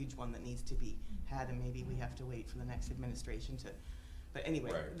it's a huge one that needs to be had, and maybe we have to wait for the next administration to. But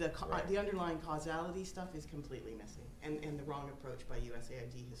anyway, the underlying causality stuff is completely missing, and the wrong approach by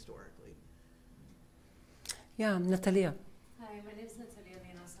USAID historically. Yeah, Natalia. Hi, my name is Natalia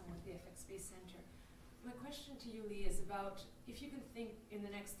Lenas. I'm with the FXB Center. My question to you, Lee, is about if you can think in the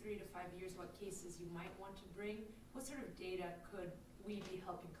next 3 to 5 years what cases you might want to bring, what sort of data could we be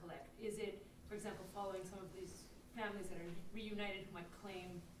helping collect? Is it, for example, following some of these families that are reunited who might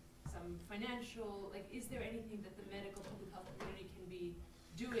claim some financial, like, is there anything that the medical public health community can be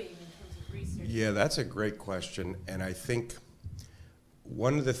doing in terms of research? Yeah, that's a great question, and I think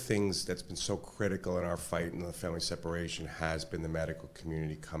one of the things that's been so critical in our fight in the family separation has been the medical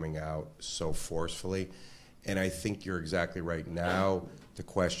community coming out so forcefully. And I think you're exactly right. Now, the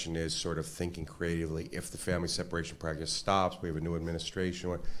question is sort of thinking creatively. If the family separation practice stops, we have a new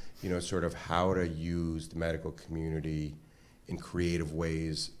administration, you know, sort of how to use the medical community in creative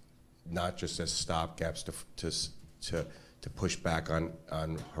ways, not just as stopgaps to push back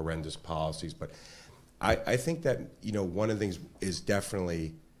on horrendous policies. But I think that, you know, one of the things is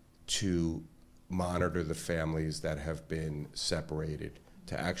definitely to monitor the families that have been separated,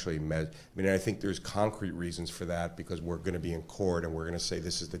 to actually measure. I mean, I think there's concrete reasons for that because we're going to be in court and we're going to say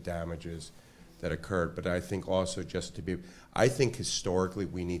this is the damages that occurred. But I think also just to be, I think historically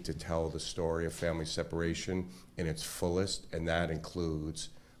we need to tell the story of family separation in its fullest, and that includes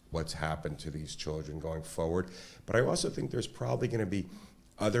what's happened to these children going forward. But I also think there's probably going to be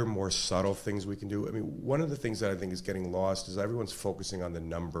other more subtle things we can do. I mean, one of the things that I think is getting lost is everyone's focusing on the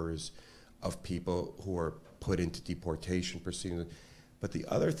numbers of people who are put into deportation proceedings. But the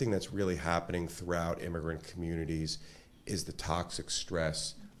other thing that's really happening throughout immigrant communities is the toxic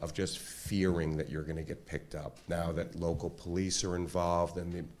stress of just fearing that you're going to get picked up. Now that local police are involved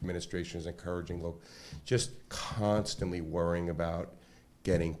and the administration is encouraging just constantly worrying about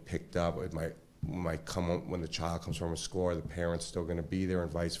getting picked up. It might come when the child comes from a school, are the parents still going to be there,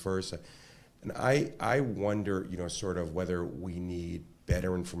 and vice versa. And I wonder, you know, sort of whether we need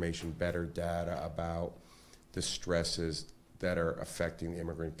better information, better data about the stresses that are affecting the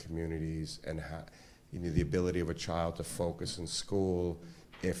immigrant communities and how, you know, the ability of a child to focus in school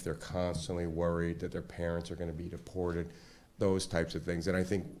if they're constantly worried that their parents are going to be deported, those types of things. And I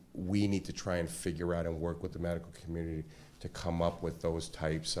think we need to try and figure out and work with the medical community to come up with those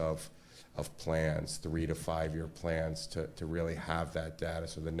types of plans, 3 to 5 year plans to really have that data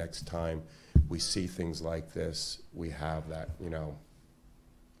so the next time we see things like this, we have that, you know.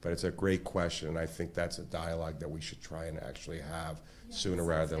 But it's a great question, and I think that's a dialogue that we should try and actually have sooner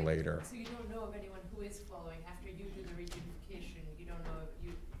rather than later. So you don't know of anyone who is following after you do the reunification. You don't know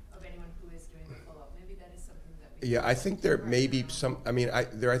of anyone who is doing the follow-up. Maybe that is something that we I think there may be some. I mean, I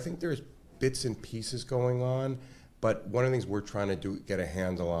think there's bits and pieces going on, but one of the things we're trying to do, get a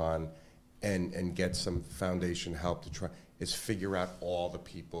handle on, and get some foundation help to try is figure out all the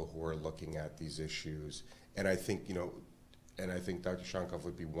people who are looking at these issues. And I think, you know. And I think Dr. Shankov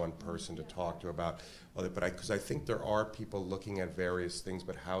would be one person to talk to about, because I think there are people looking at various things,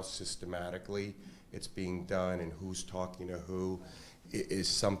 but how systematically it's being done and who's talking to who is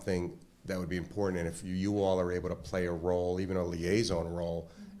something that would be important. And if you all are able to play a role, even a liaison role,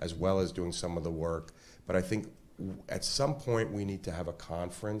 as well as doing some of the work. But I think at some point we need to have a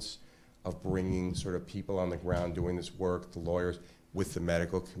conference of bringing sort of people on the ground doing this work, the lawyers, with the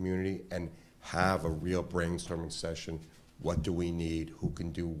medical community, and have a real brainstorming session. What do we need? Who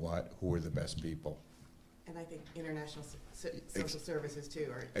can do what? Who are the best people? And I think international social services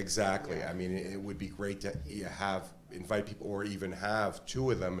too. Exactly. Yeah. I mean, it would be great to invite people, or even have 2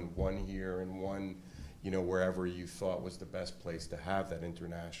 of them, and one here and one, you know, wherever you thought was the best place to have that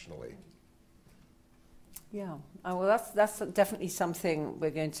internationally. Yeah. Well, that's definitely something we're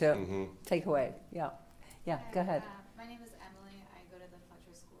going to take away. Yeah. Yeah. Go ahead. My name is Emily. I go to the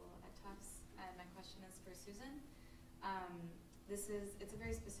Fletcher School at Tufts, and my question is for Susan. It's a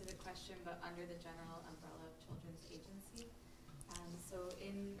very specific question, but under the general umbrella of Children's Agency. So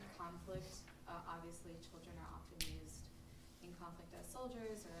in conflict, obviously children are often used in conflict as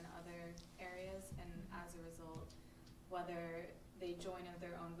soldiers or in other areas, and as a result, whether they join of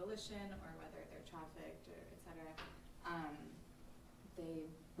their own volition or whether they're trafficked or et cetera, they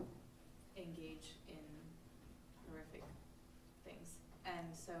engage in horrific things.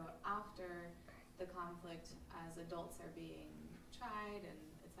 And so after the conflict, as adults are being tried and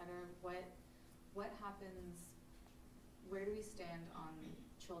et cetera, what happens, where do we stand on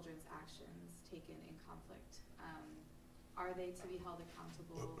children's actions taken in conflict? Are they to be held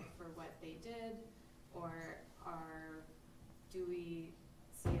accountable for what they did, or do we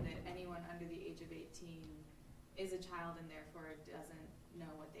say that anyone under the age of 18 is a child and therefore doesn't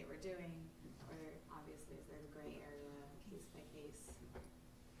know what they were doing, or obviously is there a gray area, case by case?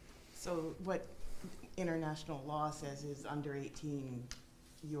 So what international law says is under 18,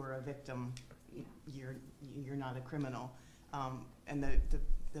 you're a victim. Yeah. You're not a criminal. And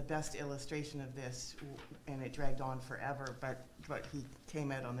the best illustration of this, and it dragged on forever, but he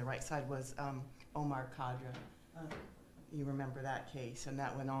came out on the right side, was Omar Khadra. You remember that case, and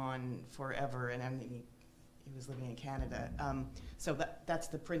that went on forever, and I mean, he was living in Canada. So that's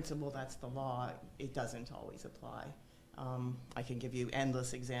the principle, that's the law. It doesn't always apply. I can give you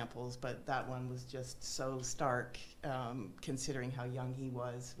endless examples, but that one was just so stark, considering how young he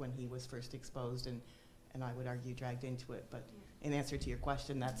was when he was first exposed, and I would argue dragged into it. But in answer to your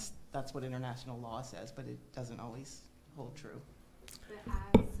question, that's what international law says, but it doesn't always hold true. But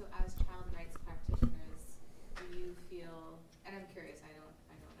as child rights practitioners, do you feel, and I'm curious, I don't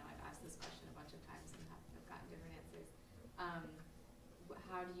know, I've asked this question a bunch of times and have gotten different answers.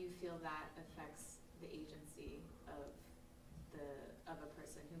 How do you feel that affects the agency of a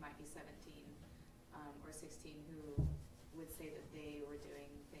person who might be 17 or 16 who would say that they were doing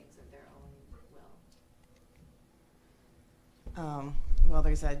things of their own will? Well,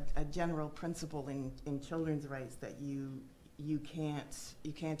 there's a general principle in children's rights that you can't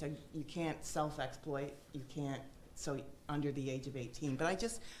self-exploit, you can't, so under the age of 18. But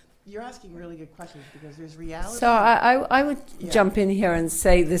you're asking really good questions because there's reality. So I would jump in here and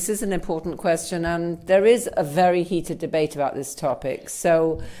say this is an important question, and there is a very heated debate about this topic.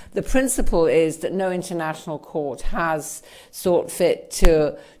 So the principle is that no international court has sought fit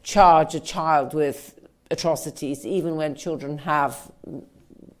to charge a child with atrocities, even when children have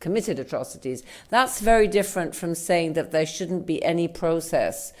committed atrocities. That's very different from saying that there shouldn't be any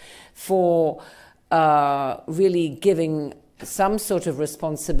process for really giving some sort of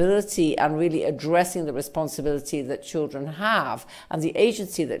responsibility and really addressing the responsibility that children have and the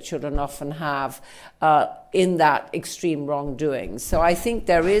agency that children often have in that extreme wrongdoing. So I think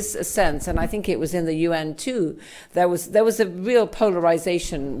there is a sense, and I think it was in the UN too, there was a real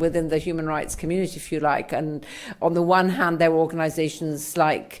polarization within the human rights community, if you like. And on the one hand, there were organizations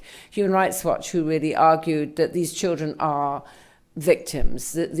like Human Rights Watch who really argued that these children are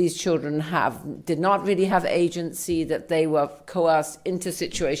victims, that these children did not really have agency, that they were coerced into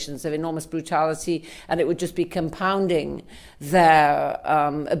situations of enormous brutality, and it would just be compounding their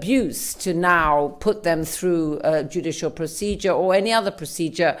abuse to now put them through a judicial procedure or any other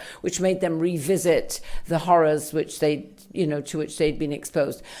procedure which made them revisit the horrors which to which they'd been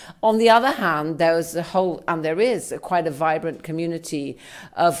exposed. On the other hand, there is quite a vibrant community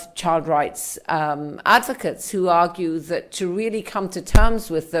of child rights advocates who argue that to really come to terms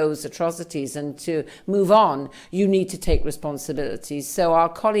with those atrocities and to move on, you need to take responsibility. So our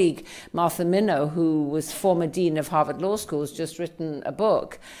colleague Martha Minow, who was former dean of Harvard Law School, has just written a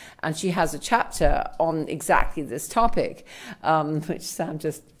book, and she has a chapter on exactly this topic, which Sam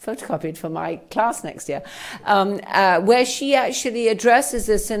just photocopied for my class next year, where she actually addresses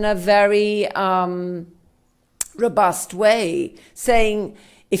this in a very robust way, saying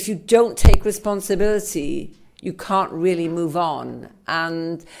if you don't take responsibility, you can't really move on.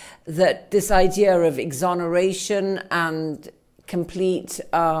 And that this idea of exoneration and complete,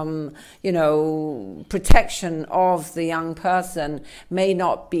 protection of the young person may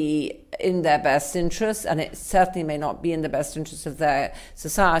not be in their best interest, and it certainly may not be in the best interest of their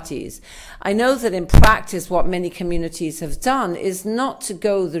societies. I know that in practice what many communities have done is not to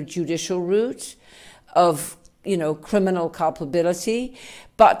go the judicial route of criminal culpability,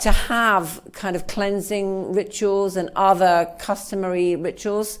 but to have kind of cleansing rituals and other customary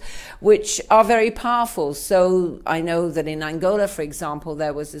rituals which are very powerful. So I know that in Angola, for example,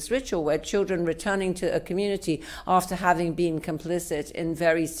 there was this ritual where children returning to a community after having been complicit in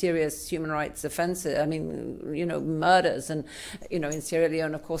very serious human rights offenses, murders, and, in Sierra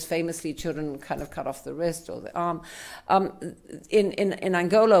Leone, of course, famously, children kind of cut off the wrist or the arm. In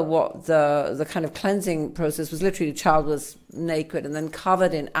Angola, what the kind of cleansing process was, literally the child was naked and then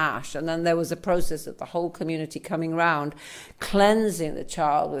covered in ash, and then there was a process of the whole community coming round, cleansing the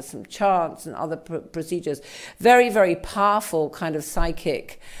child with some chants and other procedures. Very, very powerful kind of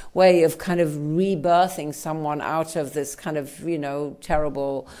psychic way of kind of rebirthing someone out of this kind of,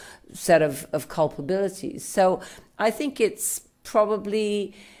 terrible set of culpabilities. So I think it's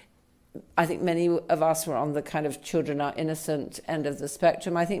probably, I think many of us were on the kind of children are innocent end of the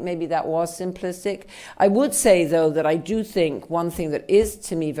spectrum. I think maybe that was simplistic. I would say, though, that I do think one thing that is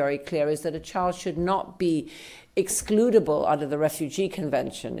to me very clear is that a child should not be excludable under the Refugee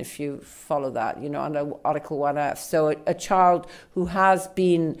Convention, if you follow that, under Article 1F. So a child who has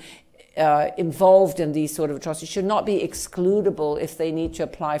been involved in these sort of atrocities should not be excludable if they need to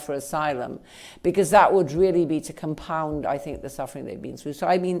apply for asylum, because that would really be to compound, I think, the suffering they've been through. So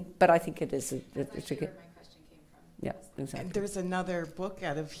but I think it is. That's actually where my question came from. Yeah, exactly. And there's another book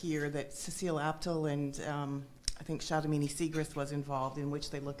out of here that Cecile Aptel and I think Shadamini Segrist was involved in,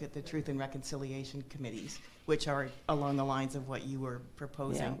 which they look at the Truth and Reconciliation Committees, which are along the lines of what you were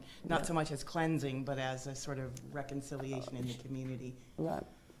proposing, not so much as cleansing, but as a sort of reconciliation in the community. Right.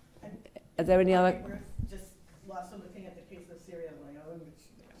 Are there any other? We're just also looking at the case of Sierra Leone, which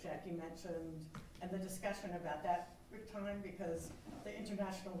Jackie mentioned, and the discussion about that time because the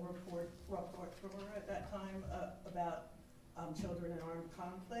international rapporteur at that time about children in armed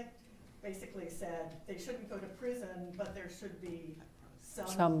conflict basically said they shouldn't go to prison, but there should be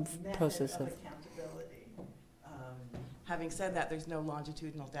some process of accountability. Having said that, there's no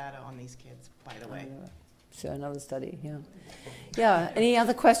longitudinal data on these kids, by the way. So another study, yeah. Yeah, any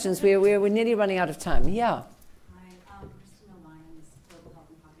other questions? We're nearly running out of time. Yeah.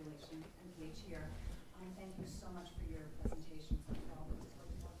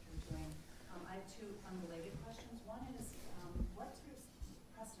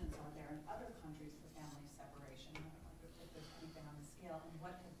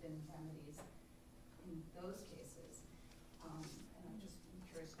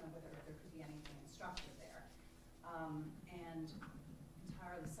 And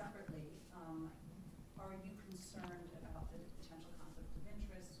entirely separately, are you concerned about the potential conflict of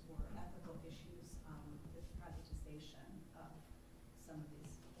interest or ethical issues with privatization of some of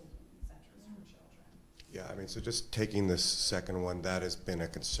these holding centers for children? Yeah, I mean, so just taking this second one, that has been a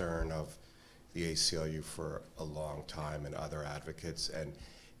concern of the ACLU for a long time and other advocates. And,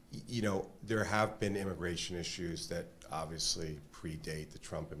 you know, there have been immigration issues that obviously predate the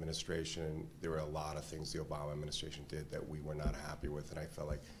Trump administration, and there were a lot of things the Obama administration did that we were not happy with, and I felt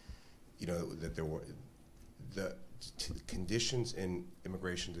like, you know, that there were, the conditions in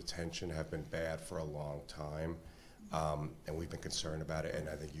immigration detention have been bad for a long time, and we've been concerned about it, and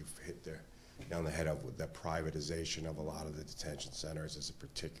I think you've hit the nail on the head of the privatization of a lot of the detention centers is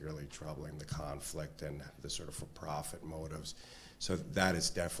particularly troubling, the conflict and the sort of for-profit motives. So that is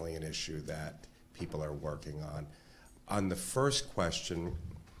definitely an issue that people are working on. On the first question,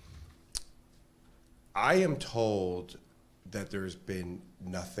 I am told that there's been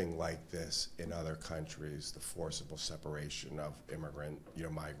nothing like this in other countries, the forcible separation of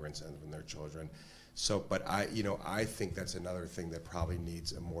migrants and their children. So, but I think that's another thing that probably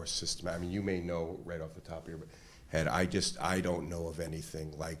needs a more systematic. I mean, you may know right off the top of your head. I don't know of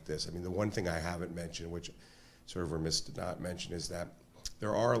anything like this. I mean, the one thing I haven't mentioned, which sort of remiss to not mention, is that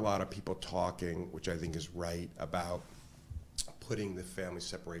there are a lot of people talking, which I think is right, about putting the family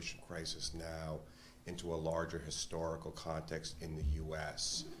separation crisis now into a larger historical context in the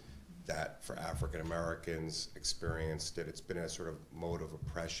U.S. that for African Americans experienced it. It's been a sort of mode of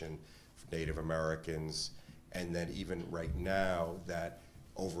oppression for Native Americans, and then even right now that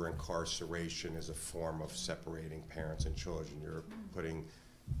over-incarceration is a form of separating parents and children. You're putting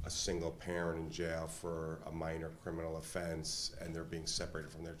a single parent in jail for a minor criminal offense, and they're being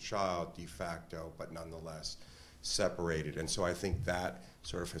separated from their child de facto, but nonetheless separated. And so I think that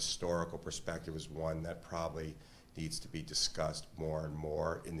sort of historical perspective is one that probably needs to be discussed more and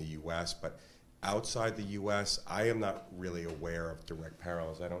more in the U.S. But outside the U.S., I am not really aware of direct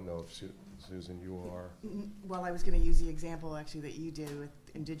parallels. I don't know if Susan, you are? Well, I was going to use the example actually that you did with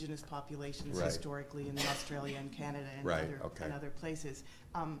indigenous populations historically in Australia and Canada and other places.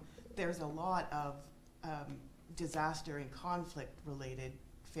 There's a lot of disaster and conflict related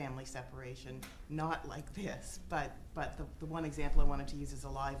family separation, not like this, but the one example I wanted to use is a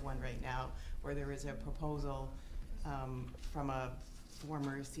live one right now, where there is a proposal from a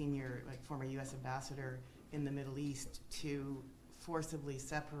former U.S. ambassador in the Middle East to forcibly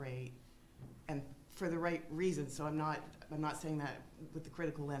separate, and for the right reasons. So I'm not saying that with the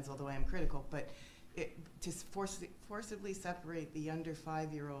critical lens, although I am critical, but to forcibly separate the under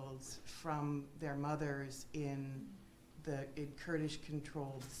 5-year-olds from their mothers in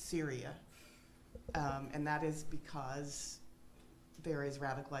Kurdish-controlled Syria, and that is because there is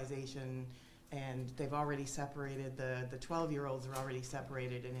radicalization, and they've already separated, the 12-year-olds are already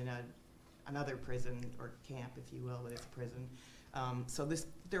separated and in another prison, or camp, if you will, but it's a prison. So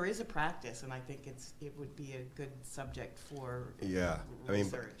there is a practice, and I think it would be a good subject for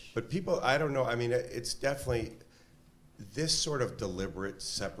research. But people, I don't know, I mean, it's definitely this sort of deliberate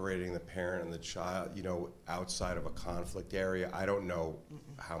separating the parent and the child, outside of a conflict area. I don't know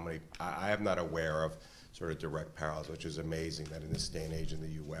how many, I am not aware of sort of direct parallels, which is amazing that in this day and age in the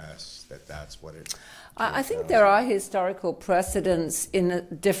U.S. that's what it. I think there are historical precedents in a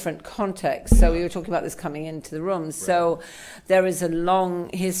different context. So we were talking about this coming into the room. Right. So there is a long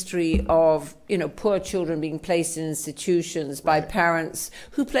history of poor children being placed in institutions by parents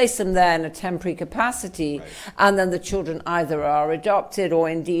who place them there in a temporary capacity, and then the children either are adopted or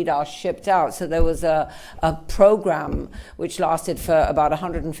indeed are shipped out. So there was a program which lasted for about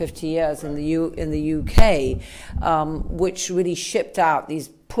 150 years in the UK, which really shipped out these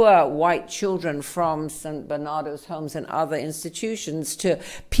poor white children from St. Bernardo's homes and other institutions to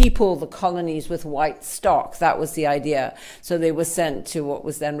people the colonies with white stock. That was the idea. So they were sent to what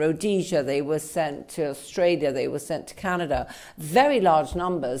was then Rhodesia, they were sent to Australia, they were sent to Canada. Very large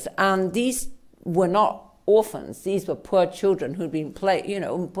numbers. And these were not orphans. These were poor children who'd been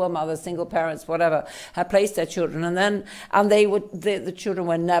poor mothers, single parents, whatever, had placed their children, and the children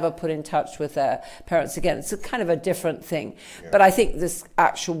were never put in touch with their parents again. It's a kind of a different thing. Yeah. But I think this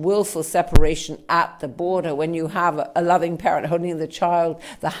actual willful separation at the border, when you have a loving parent holding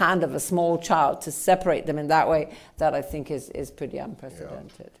the hand of a small child, to separate them in that way, that I think is pretty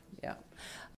unprecedented. Yeah.